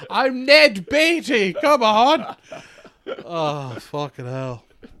 I'm Ned Beatty. Come on. Oh, fucking hell.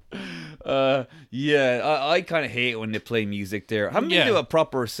 Yeah, I kind of hate when they play music there. I haven't been to a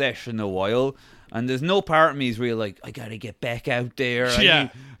proper session in a while, and there's no part of me is really like, I gotta get back out there. I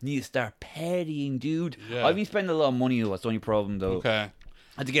need to start partying, dude. Yeah. I've been spending a lot of money, though. That's the only problem, though. Okay. I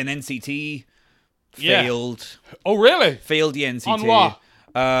had to get an NCT. Failed. Oh, really? Failed the NCT. On what?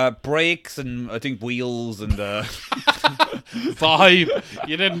 Brakes and I think wheels and vibe.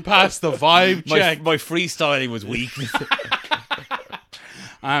 You didn't pass the vibe check. My freestyling was weak.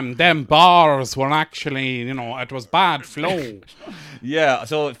 Them bars were actually, it was bad flow. Yeah,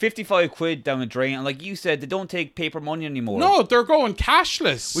 so 55 quid down the drain. And like you said, they don't take paper money anymore. No, they're going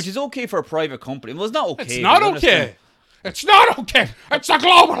cashless. Which is okay for a private company. Well, it's not okay. It's not okay. It's not okay. It's the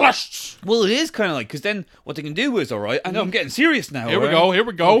globalists. Well, it is kind of like, because then what they can do is, all right, I know I'm getting serious now. Here we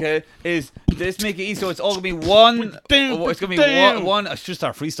go. Okay, is this make it easy? So it's all going to be one. It's going to be one. I should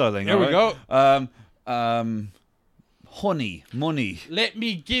start freestyling. Here we go. Honey, money. Let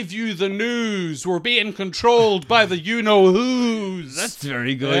me give you the news. We're being controlled by the you-know-whos. That's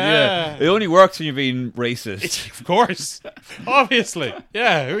very good, yeah. It only works when you're being racist. Of course. Obviously.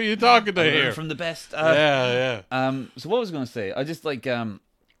 Yeah, who are you talking to here? From the best. Yeah. So what was I going to say? I just like...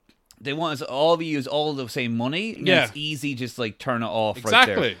 they want us to all use all the same money. Yeah. It's easy just like turn it off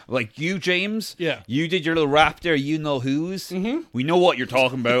exactly. right there. Like you, James. Yeah. You did your little rap there, you know who's. Mm-hmm. We know what you're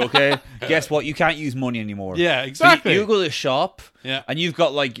talking about, okay? Guess what? You can't use money anymore. Yeah, exactly. So you go to the shop and you've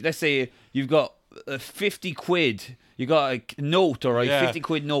got like, let's say you've got 50 quid. You got a note or a 50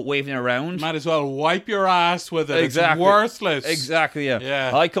 quid note waving around. Might as well wipe your ass with it. Exactly. It's worthless. Exactly,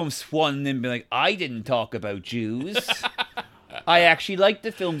 yeah. I come swanning in and be like, I didn't talk about Jews. I actually like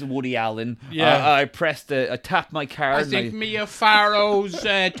the films of Woody Allen. Yeah. I pressed I tapped my card. I think Mia Farrow's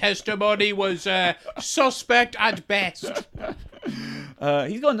testimony was suspect at best.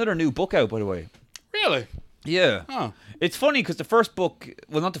 He's got another new book out, by the way. Really? Yeah. Oh. It's funny because the first book,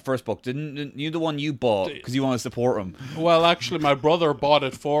 well, not the first book, the one you bought because you want to support him. Well, actually, my brother bought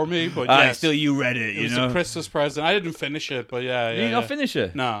it for me, but yes. Still, you read it, It was a Christmas present. I didn't finish it, but yeah. Did you not finish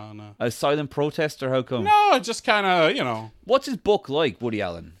it? No. A silent protest, or how come? No, I just kind of, What's his book like, Woody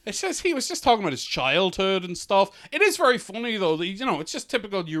Allen? It says he was just talking about his childhood and stuff. It is very funny, though. It's just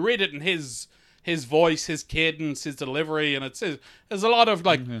typical. You read it in his voice, his cadence, his delivery, and there's a lot of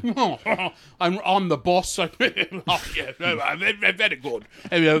like, I'm on the bus. Oh, yeah, very good.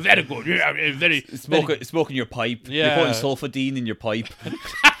 Very good. Yeah, very Smoking your pipe. Yeah. You're putting sulfadine in your pipe.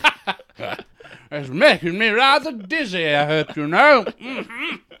 It's making me rather dizzy, I heard,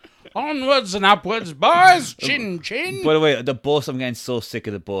 Mm-hmm. Onwards and upwards, boys. Chin, chin. By the way, the bus, I'm getting so sick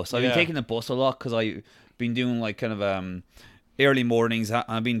of the bus. I've been taking the bus a lot because I've been doing like kind of early mornings.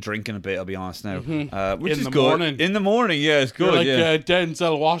 I've been drinking a bit, I'll be honest now. Which is good. Morning. In the morning, yeah, it's good. You're like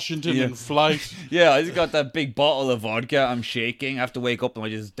Denzel Washington in Flight. Yeah, I just got that big bottle of vodka. I'm shaking. I have to wake up and I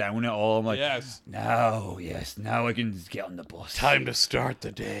just down it all. I'm like, now I can just get on the bus. Time to start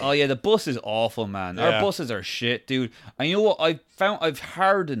the day. Oh yeah, the bus is awful, man. Yeah. Our buses are shit, dude. And you know what? I've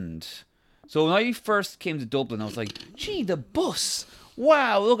hardened. So when I first came to Dublin, I was like, gee, the bus.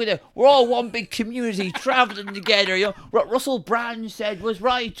 wow, look at that. We're all one big community traveling together. You know, what Russell Brand said was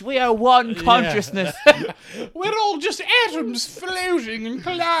right. We are one consciousness. We're all just atoms floating and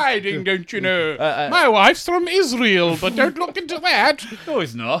colliding, don't you know? My wife's from Israel, but don't look into that. No,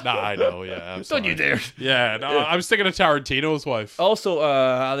 it's not. Nah, I know, yeah. I'm Don't you dare. Yeah, no, I was thinking of Tarantino's wife. Also,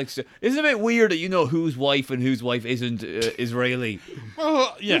 Alex, isn't it a bit weird that you know whose wife and whose wife isn't Israeli?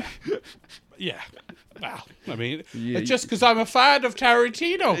 Well, yeah. Yeah. Well, I mean, it's just because I'm a fan of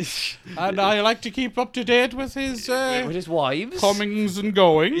Tarantino. And I like to keep up to date with his wives? comings and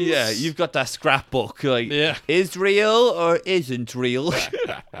goings. Yeah, you've got that scrapbook. Like, Yeah. Israel or isn't real?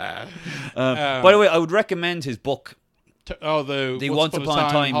 By the way, I would recommend his book. The Once Upon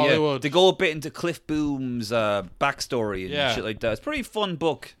a Time, Hollywood. yeah. To go a bit into Cliff Boom's backstory and shit like that. It's a pretty fun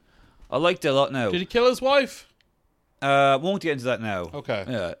book. I liked it a lot now. Did he kill his wife? Won't get into that now. Okay.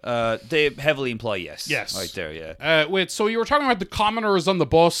 Yeah. They heavily imply yes. Yes. Right there, yeah. Wait, so you were talking about the commoners on the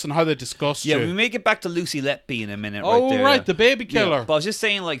bus and how they discussed Yeah, you. we may get back to Lucy Letby in a minute Oh, right there. right, the baby killer. Yeah, but I was just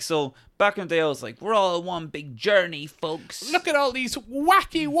saying, like, so back in the day, I was like, we're all on one big journey, folks. Look at all these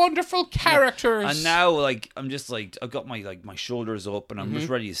wacky, wonderful characters. And now, like, I'm just like, I've got my shoulders up and I'm just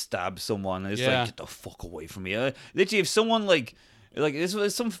ready to stab someone. And it's like, get the fuck away from me. Literally, if someone, like this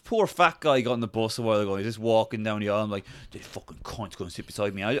was some poor fat guy got on the bus a while ago. He's just walking down the aisle. I'm like, this fucking cunt's going to sit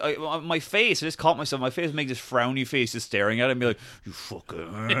beside me. My face, I just caught myself. My face makes this frowny face, just staring at him, be like, you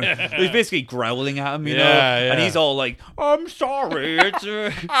fucking. He's basically growling at him, you know. Yeah. And he's all like, I'm sorry. It's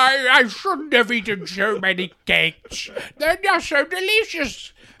I shouldn't have eaten so many cakes. They're not so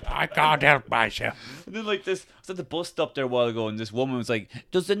delicious. I can't help myself. And then like this, I was at the bus stop there a while ago, and this woman was like,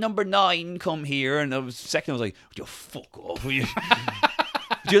 "Does the number 9 come here?" And I was like, "Would you fuck off? Will you?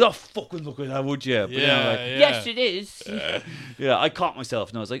 Would you not fucking look at that, would you?" But then I'm like, yes, it is. Yeah, I caught myself,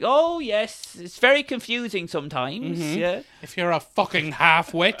 and I was like, "Oh yes, it's very confusing sometimes." Yeah, If you're a fucking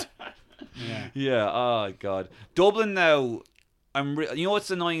half-wit. yeah. Oh god, Dublin now. You know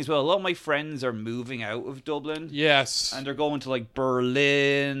what's annoying as well? A lot of my friends are moving out of Dublin. Yes. And they're going to like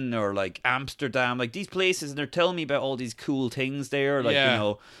Berlin or like Amsterdam, like these places, and they're telling me about all these cool things there. Like, you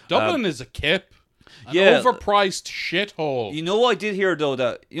know, Dublin is a kip. An overpriced shithole. You know what I did hear though,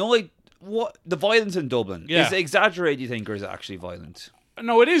 that you know, like what the violence in Dublin is it exaggerated, you think, or is it actually violent?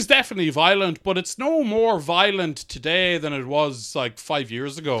 No, it is definitely violent, but it's no more violent today than it was like 5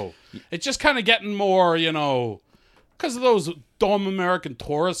 years ago. It's just kind of getting more, you know, because of those dumb American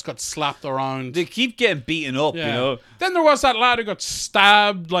tourists got slapped around. They keep getting beaten up, you know. Then there was that lad who got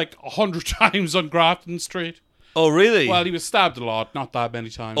stabbed like 100 times on Grafton Street. Oh, really? Well, he was stabbed a lot, not that many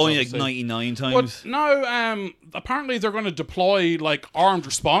times. Only obviously. like 99 times. But now, apparently they're going to deploy like armed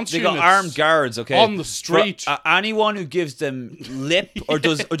response They units. got armed guards, okay, on the street. For, anyone who gives them lip or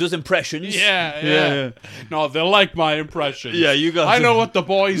does impressions. Yeah. No, they like my impressions. Yeah, you got. I know what the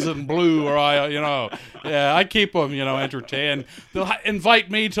boys in blue or I keep them, entertained. They'll invite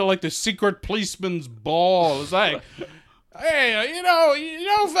me to like the secret policeman's ball. It's like, hey, you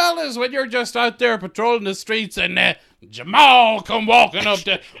know, fellas, when you're just out there patrolling the streets and Jamal come walking up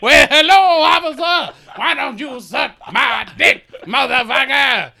to, well, hello, officer, why don't you suck my dick,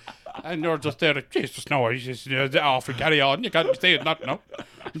 motherfucker? And you're just there, Jesus, no, he's just off and carry on. You can't say it, not no.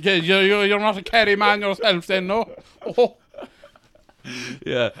 You're not a carry man yourself, then, no. Oh.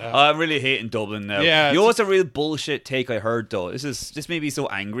 Yeah, I'm really hating Dublin now. Yeah, you know what's a real bullshit take I heard though? This made me so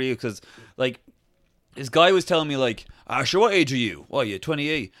angry because like this guy was telling me like, sure, what age are you? Well, you're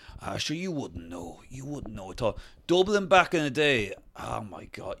 28. Sure, you wouldn't know at all. Dublin back in the day, oh my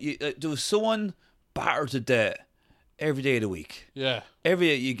god, there was someone battered to death every day of the week. Yeah, every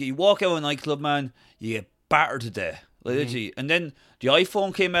day you walk out of a nightclub, man, you get battered to death, like literally. And then the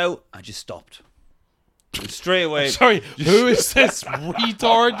iPhone came out, I just stopped. Straight away. Sorry, who is this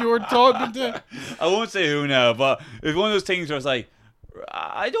retard you were talking to? I won't say who now, but it's one of those things where I was like,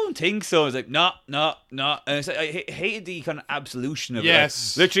 I don't think so. I was like, no. And it's like, I hated the kind of absolution of it.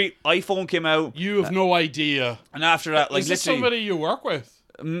 Yes. Literally, iPhone came out. You have no idea. And after that, like, is this somebody you work with?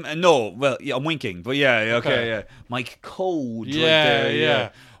 No, well, yeah, I'm winking, but yeah, okay, yeah. Mike Code, right there, yeah.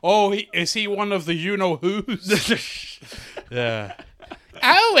 Oh, is he one of the you-know-who's? Yeah.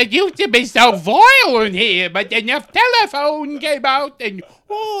 Oh, it used to be so violent here, but then your telephone came out and,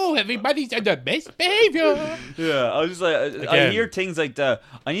 everybody's on the best behavior. Yeah, I was just like, I hear things like that.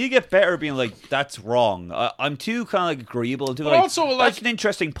 I need to get better at being like, that's wrong. I'm too kind of like agreeable. Too, but like, also, like, that's an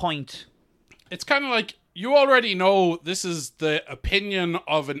interesting point. It's kind of like, you already know this is the opinion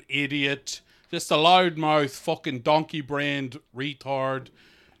of an idiot, just a loudmouth, fucking donkey-brained retard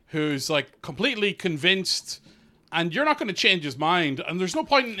who's like completely convinced. And you're not going to change his mind, and there's no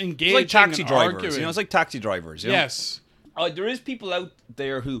point in engaging. It's like taxi and drivers, arguing. it's like taxi drivers. You know? Yes. there is people out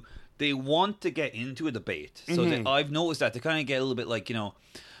there who they want to get into a debate. So I've noticed that they kind of get a little bit like, like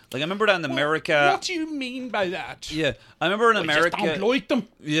I remember that in America. What do you mean by that? Yeah, I remember in America. I just don't like them.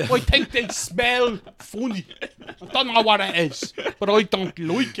 Yeah. I think they smell funny. I don't know what it is, but I don't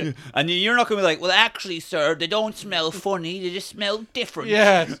like it. And you're not going to be like, well, actually, sir, they don't smell funny. They just smell different.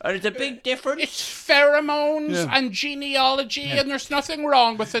 Yes. And it's a big difference. It's pheromones and genealogy, and there's nothing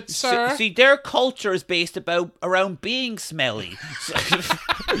wrong with it, sir. See, their culture is based around being smelly.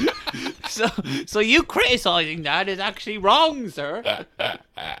 So you criticising that is actually wrong, sir.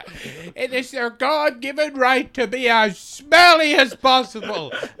 It is their God-given right to be as smelly as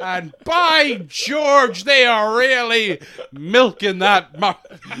possible. And by George, they are really milking that.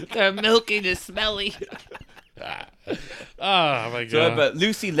 They're milking the smelly. Oh my god. So, but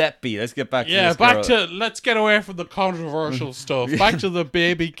Lucy Letby, let's get back to Yeah, this girl. let's get away from the controversial stuff. Back to the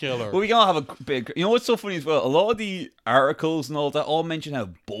baby killer. Well, we gotta have a big. You know what's so funny as well? A lot of the articles and all that all mention how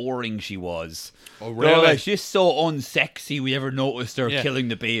boring she was. Oh, They're really? like, she's so unsexy. We ever noticed her killing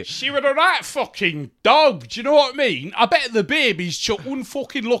the baby. She would have that fucking dog. Do you know what I mean? I bet the babies took one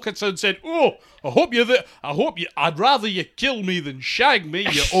fucking look at her and said, "Oh, I'd rather you kill me than shag me,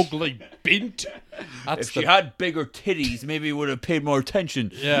 you ugly bint." If she had bigger titties, maybe we would have paid more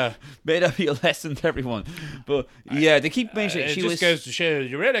attention. Yeah. May that be a lesson to everyone. But yeah, they keep mentioning It she just was. goes to show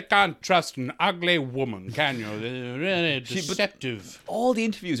you really can't trust an ugly woman, can you? They're really deceptive. All the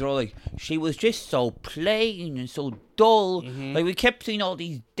interviews are all like, she was just so plain and so dull. Like, we kept seeing all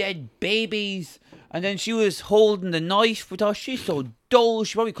these dead babies, and then she was holding the knife. We thought, she's so dull,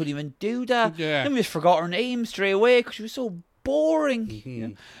 she probably couldn't even do that. Yeah. Then we just forgot her name straight away because she was so boring. Yeah.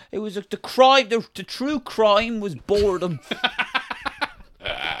 It was like the crime, the true crime was boredom.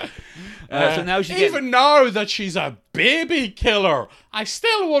 So now she's Even now that she's a baby killer, I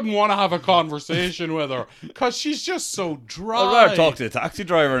still wouldn't want to have a conversation with her because she's just so dry. I'd rather talk to the taxi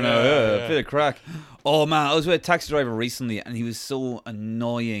driver now. Yeah, Yeah, yeah. a bit of crack. Oh man, I was with a taxi driver recently, and he was so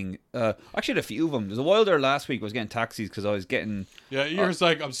annoying. Actually, had a few of them. There was a while there last week. I was getting taxis because I was getting. Yeah, you're just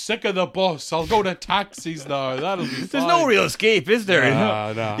like, I'm sick of the bus. I'll go to taxis now. That'll be fine. There's no real escape, is there?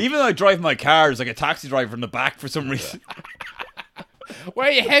 No. Even though I drive my car, there's like a taxi driver in the back for some reason. Where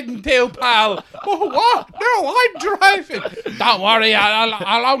are you heading to, pal? Oh, what? No, I'm driving. Don't worry,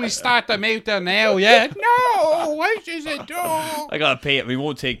 I'll only start the meter now, yeah? No, why is it do? I gotta pay it. We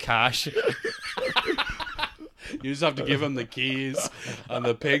won't take cash. You just have to give him the keys and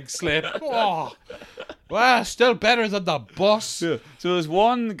the pig slip. Oh, well, still better than the bus. Yeah. So there's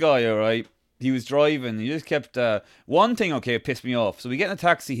one guy, all right. He was driving. He just kept one thing. Okay, it pissed me off. So we get in a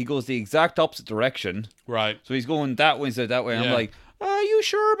taxi. He goes the exact opposite direction. Right. So he's going that way instead of that way. And Yeah. I'm like, are you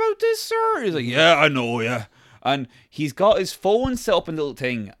sure about this, sir? He's like, yeah, I know, yeah. And he's got his phone set up in a little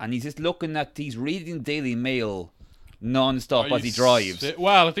thing, and he's just looking at, he's reading Daily Mail non-stop as he drives.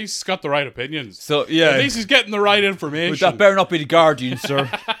 Well, at least he's got the right opinions. So, yeah. At least he's getting the right information. But that better not be the Guardian, sir.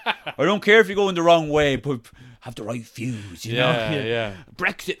 I don't care if you're going the wrong way, but have the right views, you know? Yeah.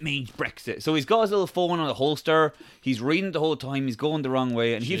 Brexit means Brexit. So he's got his little phone on a holster. He's reading the whole time. He's going the wrong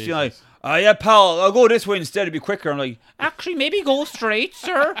way. And he keeps being like, yeah, pal, I'll go this way instead. It'll be quicker. I'm like, actually, maybe go straight,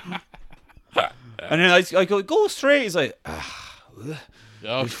 sir. And then I go straight. He's like,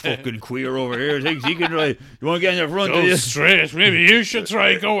 this fucking queer over here thinks he can drive. You want to get in the front of Go you? straight. Maybe you should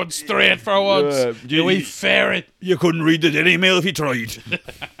try going straight for once. You wee ferret. You couldn't read the Daily Mail if you tried.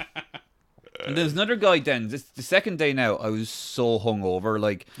 And there's another guy then. The second day now, I was so hungover.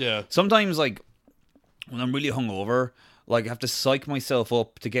 Like, sometimes, like, when I'm really hungover, like, I have to psych myself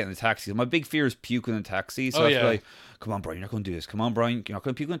up to get in the taxi. My big fear is puking in a taxi. So I have to be like, come on, Brian, you're not going to do this. Come on, Brian, you're not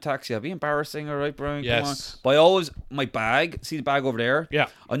going to puke in a taxi. That'd be embarrassing, all right, Brian? Come on. But I always, my bag, see the bag over there? Yeah.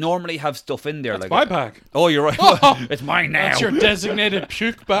 I normally have stuff in there. That's like my bag. Oh, you're right. It's mine now. That's your designated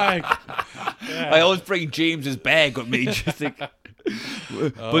puke bag. I always bring James's bag with me. Just like,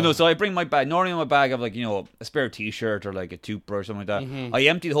 but no, so I bring my bag. Normally in my bag I have, like, you know, a spare t-shirt or like a toothbrush or something like that. I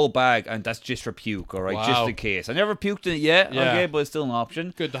empty the whole bag, and that's just for puke, all right? Just in case. I never puked in it yet, okay, but it's still an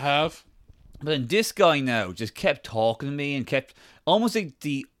option. Good to have. But then this guy now just kept talking to me and kept almost like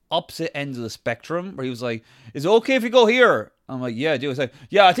the opposite end of the spectrum, where he was like, is it okay if we go here? I'm like, yeah, do. I was like,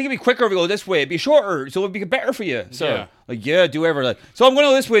 yeah, I think it'd be quicker if we go this way. It'd be shorter, so it'd be better for you. So, like, yeah, do whatever. Like, so I'm going to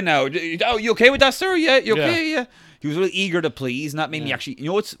go this way now. Oh, you okay with that, sir? Yeah, you okay? Yeah. He was really eager to please, and that made me actually, you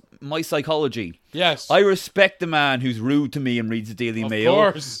know what's my psychology? Yes. I respect the man who's rude to me and reads the Daily Mail.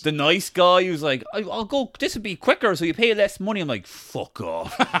 Of course. The nice guy who's like, I'll go, this would be quicker, so you pay less money. I'm like, fuck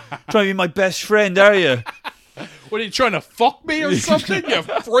off. Trying to be my best friend, are you? What, are you trying to fuck me or something, you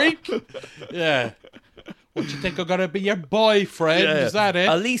freak? Yeah. What, you think I'm gonna be your boyfriend? Yeah. Is that it?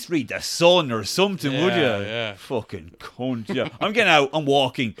 At least read The Sun or something, would you? Yeah. Fucking cunt. Yeah. I'm getting out. I'm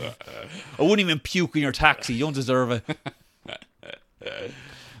walking. I wouldn't even puke in your taxi. You don't deserve it.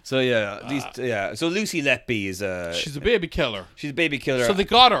 So So Lucy Letby is She's a baby killer. she's a baby killer. So they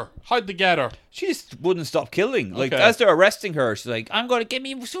got her. How'd they get her? She just wouldn't stop killing. Like Okay. as they're arresting her, she's like, "I'm going to give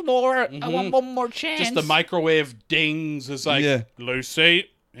me some more. I want one more chance." Just the microwave dings. It's like, Yeah.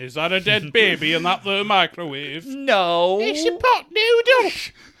 Lucy, is that a dead baby in that little microwave? No. It's a pot noodle.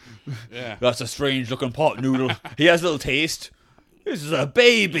 Yeah. That's a strange looking pot noodle. He has a little taste. This is a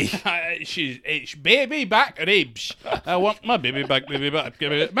baby. It's baby back ribs. I want my baby back, baby back.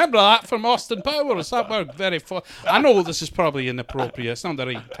 Remember that from Austin Powers? That were very fun. I know this is probably inappropriate. It's not the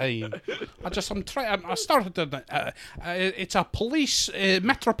right time. I'm trying. I started. It's a police,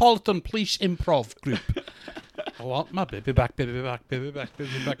 metropolitan police improv group. I want my baby back, baby back, baby back,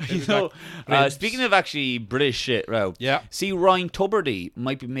 baby back, baby back. Speaking of actually British shit, right? Yeah. See, Ryan Tuberty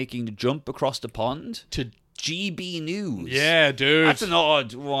might be making the jump across the pond to GB News. Yeah, dude. That's an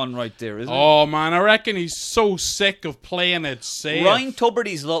odd one right there, isn't it? Oh man, I reckon he's so sick of playing it safe. Ryan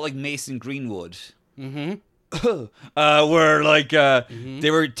Tuberty's a lot like Mason Greenwood. Where like they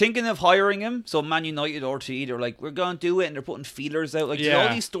were thinking of hiring him, so Man United, RTE, they're like, we're gonna do it, and they're putting feelers out. Like there's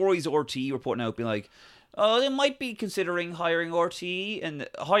all these stories RTE were putting out, being like, oh, they might be considering hiring RTE and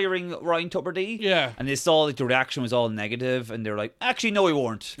hiring Ryan Tuberty. Yeah. And they saw like the reaction was all negative, and they're like, actually, no, we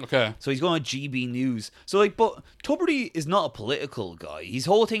won't. Okay. So he's going to GB News. So like, but Tuberty is not a political guy. His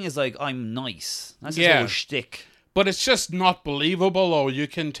whole thing is like, I'm nice. That's his whole shtick. But it's just not believable, though. You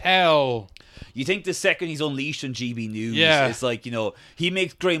can tell. You think the second he's unleashed on GB News, it's like, you know, he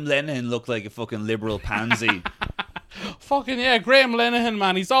makes Graham Linehan look like a fucking liberal pansy. Fucking yeah, Graham Linehan,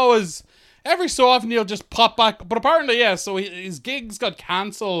 man. He's always... Every so often he'll just pop back. But apparently, so his gigs got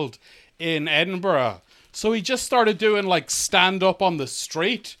cancelled in Edinburgh. So he just started doing like stand-up on the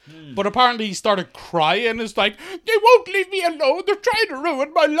street. But apparently he started crying. It's like, they won't leave me alone. They're trying to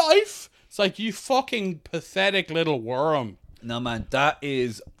ruin my life. It's like, you fucking pathetic little worm. No, man, that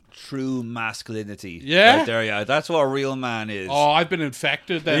is true masculinity. Yeah? Right there, yeah. That's what a real man is. Oh, I've been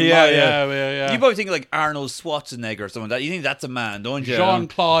infected then. Yeah. You probably think like Arnold Schwarzenegger or something like that. You think that's a man, don't you?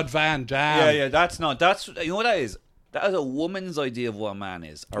 Jean-Claude Van Damme. Yeah, that's not. That's, you know what that is? That is a woman's idea of what a man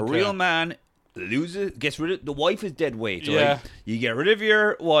is. A real man gets rid of, the wife is dead weight, right? Yeah. You get rid of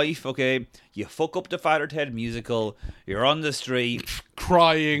your wife, okay? You fuck up the Father Ted musical. You're on the street.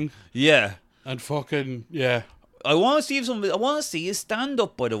 Crying. Yeah. And fucking, yeah. I want to see his stand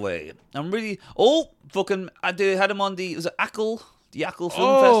up, by the way. I'm really. Fucking. They had him on the Ackle Film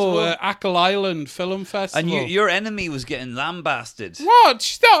Festival. Ackle Island Film Festival. And your enemy was getting lambasted.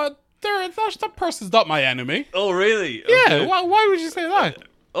 What? That person's not my enemy. Oh, really? Yeah. Okay. Why would you say that?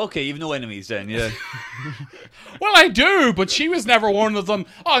 Okay, you've no enemies then, yeah. Well, I do, but she was never one of them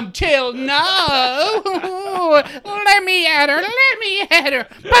until now. Let me at her.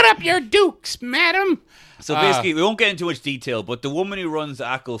 Put up your dukes, madam. So basically, we won't get into much detail, but the woman who runs the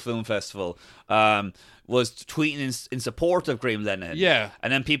Ackle Film Festival was tweeting in support of Graham Linehan. Yeah.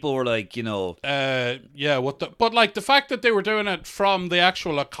 And then people were like, you know... But like the fact that they were doing it from the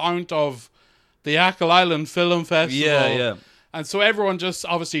actual account of the Ackle Island Film Festival. Yeah. And so everyone just,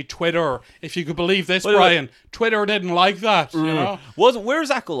 obviously, Twitter, if you could believe this, Wait. Brian, Twitter didn't like that, you know?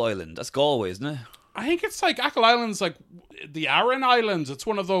 Where's Ackle Island? That's Galway, isn't it? I think it's like Ackle Island's like the Aran Islands. It's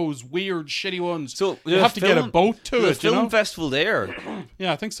one of those weird, shitty ones. So you have to get a boat to it, film festival there.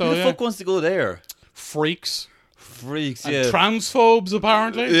 Yeah, I think so, Who the fuck wants to go there? Freaks, yeah. Transphobes,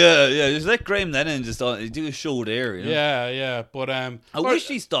 apparently. Yeah. Just let Graham Linehan just do a show there, you know? Yeah. But I wish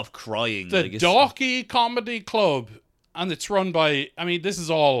he stopped crying. The Dalkey Comedy Club, and it's run by, I mean, this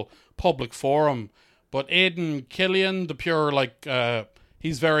is all public forum, but Aidan Killian, the pure,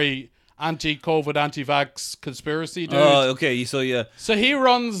 he's very anti-COVID, anti-vax conspiracy dude. Oh, okay. So he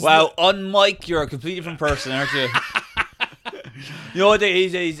runs... Wow, on mic, you're a completely different person, aren't you? You know what?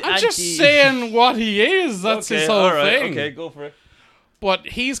 He's I'm just saying what he is. That's his whole thing. Okay, go for it. But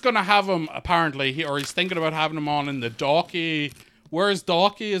he's going to have him, apparently, he's thinking about having him on in the Dalkey... Where's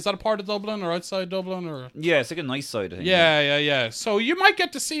Dalkey? Is that a part of Dublin or outside Dublin? Or yeah, it's like a nice side, I think. Yeah. So you might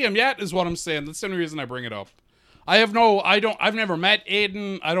get to see him yet, is what I'm saying. That's the only reason I bring it up. I've never met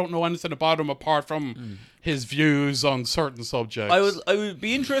Aidan. I don't know anything about him apart from his views on certain subjects. I would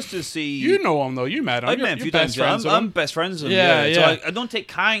be interested to see. You know him though. You met him. I met him a few times. I'm best friends with him. Yeah. So I don't take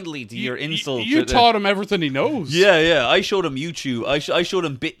kindly to your insults. You taught him everything he knows. Yeah. I showed him YouTube. I showed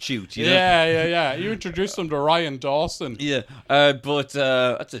him BitChute. You know? Yeah. You introduced him to Ryan Dawson. Yeah. But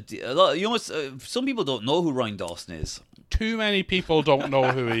that's a lot. You know what? Some people don't know who Ryan Dawson is. too many people don't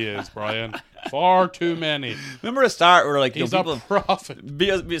know who he is, Brian. Far too many. Remember at the start where like He's people a prophet.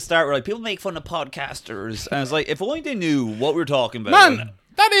 Because the start where like people make fun of podcasters, and it's like if only they knew what we were talking about. Man,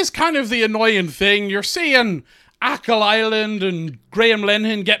 that is kind of the annoying thing. You're seeing Ackle Island and Graham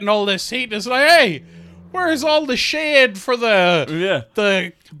Linehan getting all this heat. It's like, hey, where's all the shade for the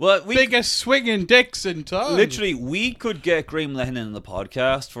biggest swinging dicks in town? Literally, we could get Graham Linehan in the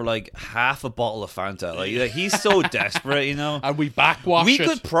podcast for like half a bottle of Fanta. Like he's so desperate, you know. And we backwash We it.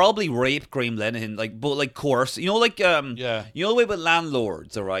 could probably rape Graham Linehan, but like course, you know, like you know the way with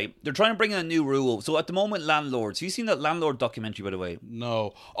landlords, all right? They're trying to bring in a new rule. So at the moment, landlords. Have you seen that landlord documentary, by the way?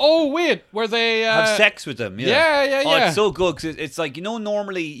 No. Oh wait, where they have sex with them? Yeah. Oh, it's so good because it's like, you know,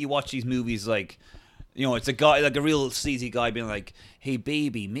 normally you watch these movies like, you know, it's a guy, like a real sleazy guy being like, hey,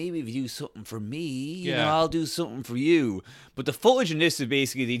 baby, maybe if you do something for me, you know, I'll do something for you. But the footage in this is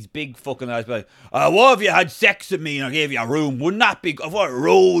basically these big fucking guys like, what if you had sex with me and I gave you a room? Wouldn't that be, if I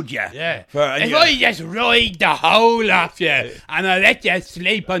rode you? Yeah. If I just ride the whole of you and I let you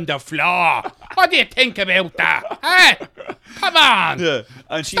sleep on the floor, what do you think about that? Hey, come on. Yeah.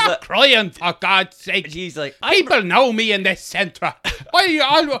 And she's Stop like, crying, for God's sake. she's like, People know me in this centre.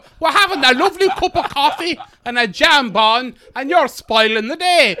 We're having a lovely cup of coffee and a jam bun, and you're spoiling the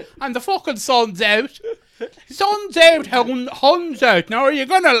day. And the fucking sun's out. Sun's out, hun's out. Now, are you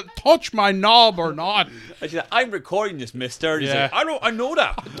going to touch my knob or not? and she's like, I'm recording this, mister. And he's Yeah. like, I know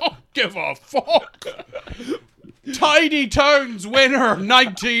that. Don't give a fuck. Tidy Towns winner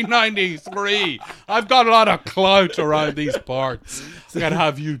 1993. I've got a lot of clout around these parts. It's gonna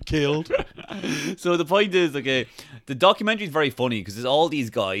have you killed. So the point is, okay, the documentary is very funny because there's all these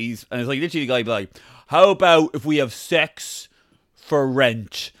guys, and it's like literally the guy be like, how about if we have sex for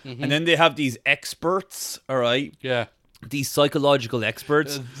rent? And then they have these experts, all right? Yeah. These psychological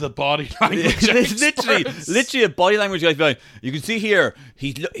experts. The body language. literally a body language guy. Like, you can see here,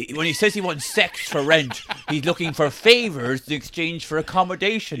 when he says he wants sex for rent, he's looking for favors in exchange for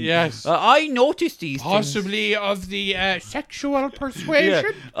accommodation. Yes. I noticed these Possibly of the sexual persuasion.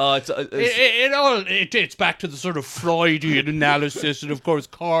 Yeah. It's back to the sort of Freudian analysis, and of course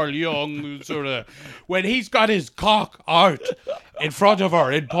Carl Jung, who sort of, when he's got his cock out in front of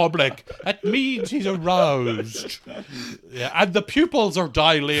her in public, that means he's aroused. Yeah, and the pupils are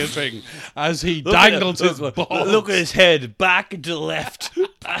dilating as he dangles his balls. Look at his head, back and to the left,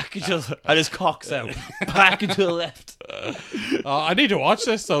 and his cock's out, back and to the left. I need to watch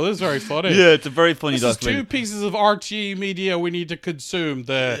this though. This is very funny. Yeah, it's a very funny This is documentary. two pieces of RTE media we need to consume: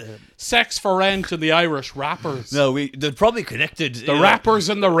 the sex for rent and the Irish rappers. No, they're probably connected. The rappers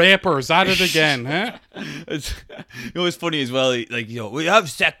and the rapers at it again, huh? It's, you know, it's funny as well. Like, you know, we have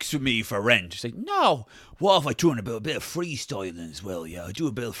sex with me for rent. It's like, no. What if I threw in a bit of freestyling as well? Yeah, I do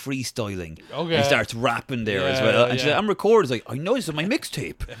a bit of freestyling. Okay. He starts rapping there as Yeah, well. And yeah. she's like, I'm recording. It's like, I know this is my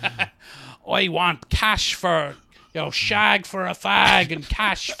mixtape. I want cash for, shag for a fag and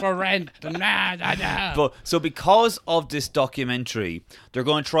cash for rent and But so because of this documentary, they're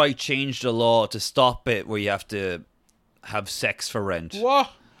going to try change the law to stop it where you have to have sex for rent.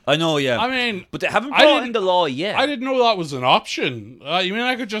 What? I know, yeah. I mean, but they haven't brought in the law yet. I didn't know that was an option. You mean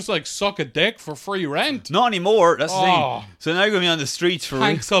I could just suck a dick for free rent? Not anymore. That's the Oh. thing. So now you're going to be on the streets for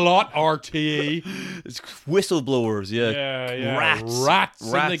Thanks a lot, RTE. It's whistleblowers, yeah. Yeah. Rats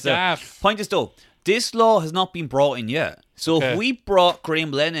in the gaff. Point is though, this law has not been brought in yet. So Okay. if we brought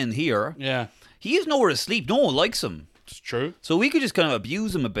Graham Lennon here, Yeah, he has nowhere to sleep. No one likes him. it's true. So we could just kind of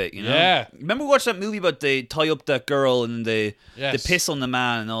abuse him a bit, you know? Yeah. Remember we watched that movie about they tie up that girl and they piss on the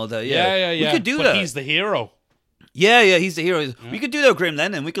man and all that? Yeah. We could do but that. he's the hero. Yeah, he's the hero. We could do that with Graham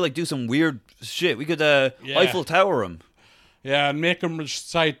Lennon. We could do some weird shit. We could Eiffel Tower him. Yeah, and make him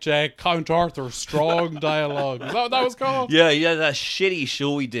recite Count Arthur's strong dialogue. Is that what that was called? Yeah, that shitty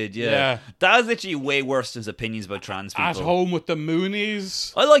show he did, yeah. That was literally way worse than his opinions about trans people. At Home with the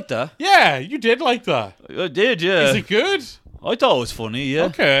Moonies. I like that. Yeah, you did like that. I did, yeah. Is it good? I thought it was funny, yeah.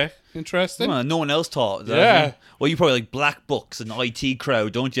 Okay, interesting. Well, no one else thought that. Yeah. Well, you probably like Black Books and IT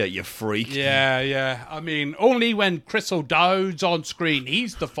Crowd, don't you, you freak? Yeah. I mean, only when Chris O'Dowd's on screen,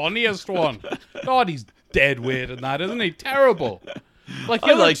 he's the funniest one. God, he's dead weight in that, isn't he? Terrible. Like,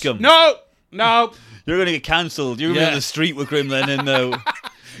 I like him. No. You're going to get cancelled. You're going to be on the street with Graham Lennon now.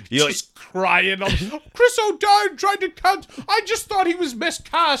 Just crying. Chris O'Dowd tried to cut. I just thought he was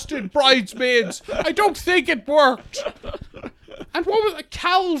miscast in Bridesmaids. I don't think it worked. And what was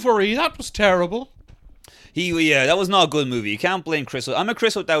Calvary? That was terrible. That was not a good movie. You can't blame Chris. I'm a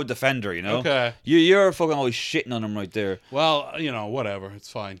Chris O'Dowd defender, you know? Okay. You're fucking always shitting on him right there. Well, whatever. It's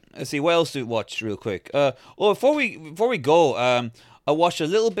fine. Let's see, what else to watch real quick? Before we go, I watched a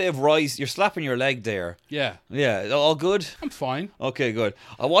little bit of Rise. You're slapping your leg there. Yeah. Yeah, all good? I'm fine. Okay, good.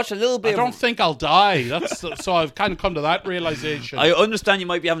 I watched a little bit I don't think I'll die. So I've kind of come to that realization. I understand you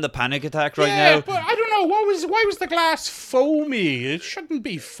might be having the panic attack right yeah, now. but I don't know. Why was the glass foamy? It shouldn't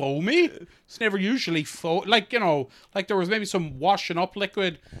be foamy. It's never usually like there was maybe some washing up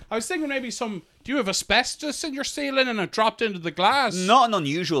liquid. I was thinking maybe do you have asbestos in your ceiling and it dropped into the glass? Not an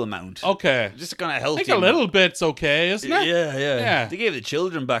unusual amount. Okay. Just to kind of help I think you. a little bit's okay, isn't it? Yeah. They gave the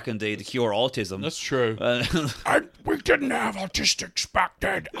children back in the day to cure autism. That's true. We didn't have autistics back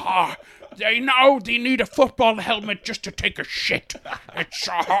then. They need a football helmet just to take a shit. It's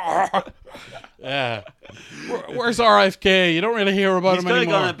Yeah. Where's RFK? You don't really hear about He's him kind of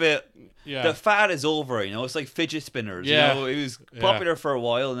anymore. gone a bit. Yeah. The fad is over, it's like fidget spinners. Yeah. It was popular for a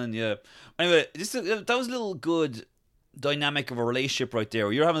while, and then Anyway, that was a little good dynamic of a relationship right there.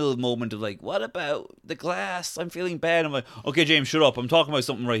 Where you're having a little moment of like, what about the glass? I'm feeling bad. I'm like, okay, James, shut up. I'm talking about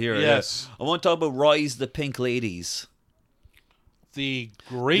something right here. Yes. I want to talk about Rise of the Pink Ladies. The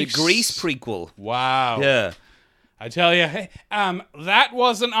Grease prequel. Wow. Yeah. I tell you, hey, that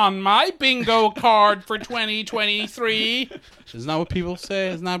wasn't on my bingo card for 2023. Isn't that what people say?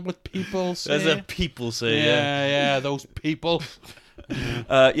 Isn't that what people say? That's what people say. Yeah, those people.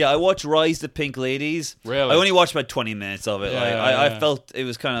 I watched Rise the Pink Ladies. Really? I only watched about 20 minutes of it. Yeah, I felt it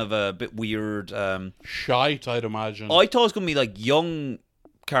was kind of a bit weird. Shite, I'd imagine. I thought it was going to be like young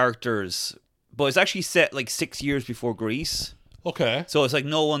characters, but it's actually set like 6 years before Grease. Okay. So it's like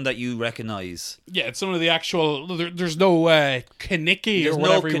no one that you recognize. Yeah, it's some of the actual... There's no Kaneki or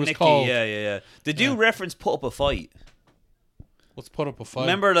whatever he was Kaneki. called. Yeah. They do reference Put Up a Fight. What's Put Up a Fight?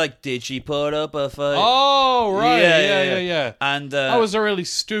 Remember, like, did she put up a fight? Oh, right. Yeah. And that was a really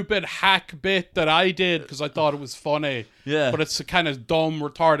stupid hack bit that I did because I thought it was funny. Yeah. But it's the kind of dumb,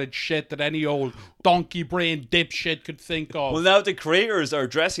 retarded shit that any old donkey brain dipshit could think of. Well, now the creators are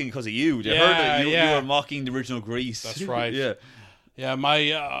addressing because of you. They heard that you were mocking the original Grease. That's right. Yeah. Yeah, my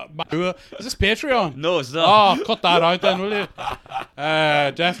is this Patreon? No, it's not. Oh, cut that out then, will you?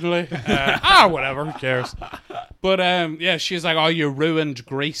 Definitely. Whatever, who cares? But she's like, oh, you ruined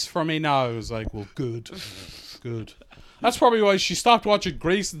Grease for me now. I was like, well, good. That's probably why she stopped watching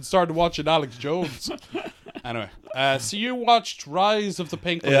Grease and started watching Alex Jones. Anyway, so you watched Rise of the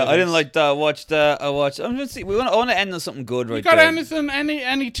Pink Ladies. Yeah, I didn't like that. I watched. I'm gonna see. I want to end on something good right You got there. anything?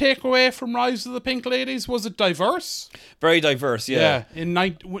 Any takeaway from Rise of the Pink Ladies? Was it diverse? Very diverse. Yeah. In the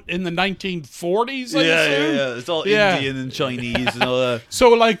 1940s. Yeah. It's all Indian and Chinese and all that. So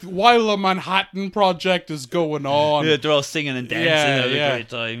like while the Manhattan Project is going on, Yeah, they're all singing and dancing. Having a great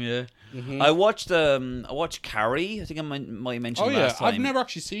time. Yeah. Mm-hmm. I watched Carrie. I think I might mention last time. I've never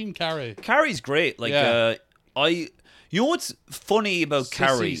actually seen Carrie. Carrie's great. Like you know what's funny about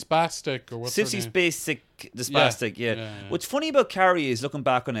Carrie? Sissy Spastic or what's her Sissy's name? Basic, the Spastic. Yeah. What's funny about Carrie is looking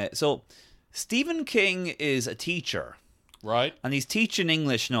back on it. So Stephen King is a teacher, right? And he's teaching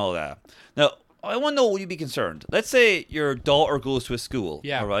English and all that. Now I want to know, would you be concerned? Let's say your daughter goes to a school,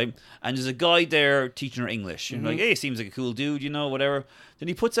 all right, and there's a guy there teaching her English. You're like, hey, seems like a cool dude, whatever. Then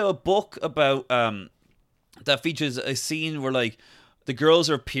he puts out a book about that features a scene where like the girls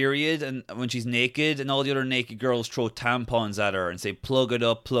are period and when she's naked and all the other naked girls throw tampons at her and say plug it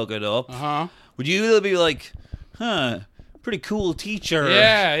up. Would you be like, pretty cool teacher?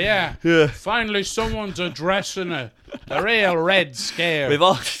 Yeah. Finally someone's addressing a real red scare. We've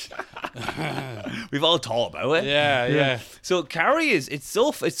all thought about it. Yeah. So Carrie it's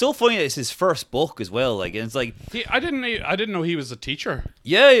so funny that it's his first book as well. Like, and it's like I didn't know he was a teacher.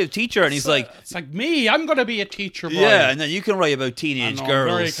 Yeah, a teacher, and he's like, it's like me. I'm gonna be a teacher. Boy. Yeah, and then you can write about teenage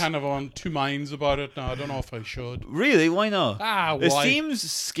girls. I'm very kind of on two minds about it now. I don't know if I should. Really? Why not? Why? It seems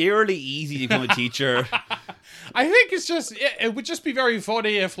scarily easy to become a teacher. I think it's just it would just be very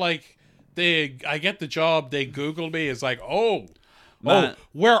funny if like I get the job, they Google me. It's like, Man,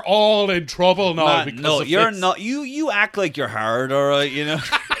 we're all in trouble now. No, you're not. You act like you're hard, all right,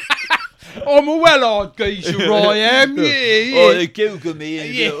 I'm a well-odd geezer, I am, yeah. Oh, they Google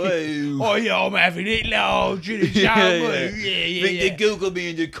me. I'm having it large in the They Google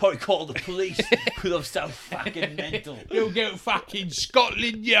me and they call the police because I'm so fucking mental. You'll go fucking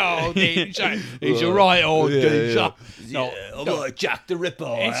Scotland Yard then. He's a right old geezer. I'm like Jack the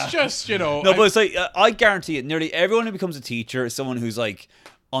Ripper. It's just, No, but it's like, I guarantee it, nearly everyone who becomes a teacher is someone who's like,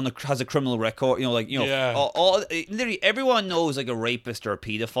 has a criminal record, literally everyone knows like a rapist or a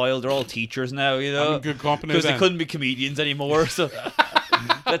pedophile. They're all teachers now, I'm in good company because they couldn't be comedians anymore, so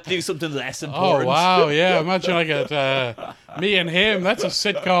let's do something less important. Oh wow, yeah! Imagine I get Me and Him. That's a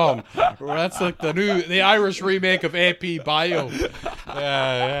sitcom. That's like the Irish remake of AP Bio.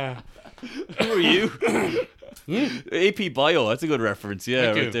 Yeah. Who are you? AP Bio, that's a good reference. Yeah,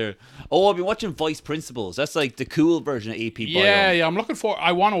 Thank right you. there. Oh, I've been watching Vice Principals. That's like the cool version of AP Bio. Yeah, I'm looking for.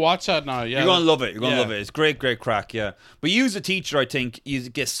 I want to watch that now. Yeah, You're gonna love it. You're gonna Yeah. love it. It's great crack. Yeah, but you as a teacher, I think you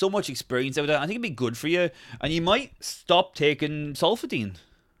get so much experience out of that. I think it'd be good for you, and you might stop taking sulfadine.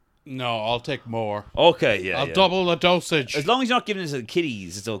 No, I'll take more. Okay, yeah. I'll yeah. double the dosage. As long as you're not giving it to the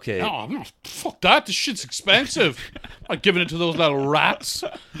kiddies, it's okay. No, I'm not. Fuck that. This shit's expensive. I'm not giving it to those little rats.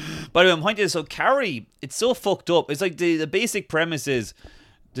 By the way, I'm pointing this. So Carrie, it's so fucked up. It's like the basic premise is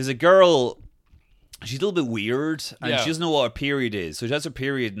there's a girl. She's a little bit weird, and Yeah. she doesn't know what her period is. So she has her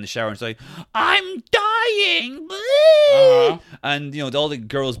period in the shower, and she's like, "I'm dying," and all the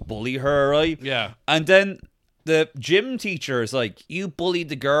girls bully her, right? Yeah. And then the gym teacher is like, "You bullied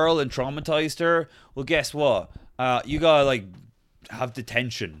the girl and traumatized her. Well, guess what? You gotta like have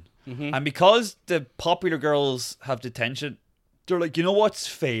detention." Mm-hmm. And because the popular girls have detention, they're like, "You know what's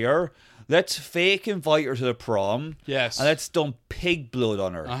fair? Let's fake invite her to the prom. Yes. And let's dump pig blood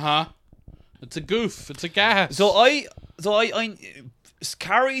on her." It's a goof. It's a gas. So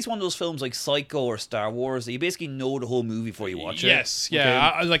Carrie's one of those films like Psycho or Star Wars that you basically know the whole movie before you watch it. Yes,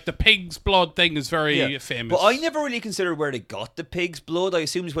 yeah. Okay? Like the pig's blood thing is very Yeah. famous. But I never really considered where they got the pig's blood. I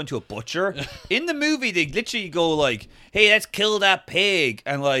assumed it went to a butcher. In the movie, they literally go like, "Hey, let's kill that pig,"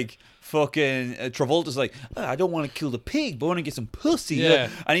 and like fucking Travolta's like, "I don't want to kill the pig, but I want to get some pussy." Yeah.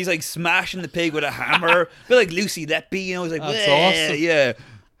 And he's like smashing the pig with a hammer, a bit like Lucy Letby. He's like, That's "Bleh," awesome. Yeah.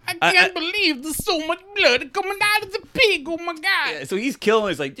 I can't believe there's so much blood coming out of the pig. Oh my god. So he's killing.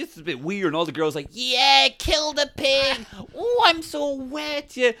 He's like, "This is a bit weird," and all the girls like, "Yeah, kill the pig." "Oh, I'm so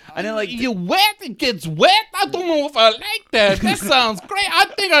wet." Yeah, and then like You wet? It gets wet? I don't know if I like that. That sounds great. I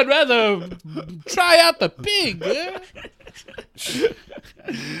think I'd rather try out the pig. Yeah?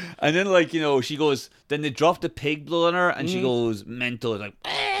 And then, like, she goes, then they drop the pig blood on her, and she goes mental, like,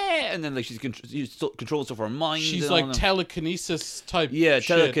 and then, like, she controls stuff her mind. She's and like all that. telekinesis type. Yeah,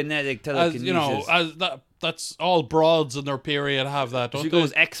 shit. telekinesis. That's all broads in their period have that, don't She they?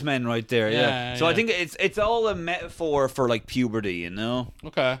 goes X-Men right there, yeah. So I yeah. think it's all a metaphor for, like, puberty,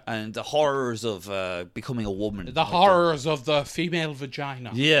 Okay. and the horrors of becoming a woman. The horrors of the female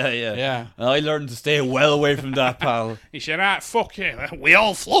vagina. Yeah. Yeah. And I learned to stay well away from that, pal. He said, fuck you. We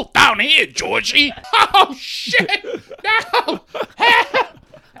all float down here, Georgie. Oh, shit. No. Help.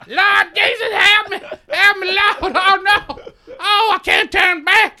 Lord Jesus, help me. Help me, Lord. Oh, no. Oh, I can't turn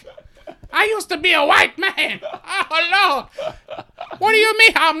back. I used to be a white man. Oh, Lord. What do you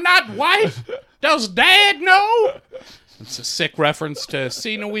mean I'm not white? Does Dad know? It's a sick reference to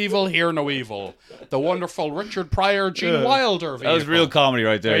See No Evil, Hear No Evil. The wonderful Richard Pryor, Gene Wilder vehicle. That was real comedy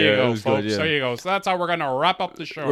right there. There you yeah, go, it was folks. good, yeah. There you go. So that's how we're going to wrap up the show.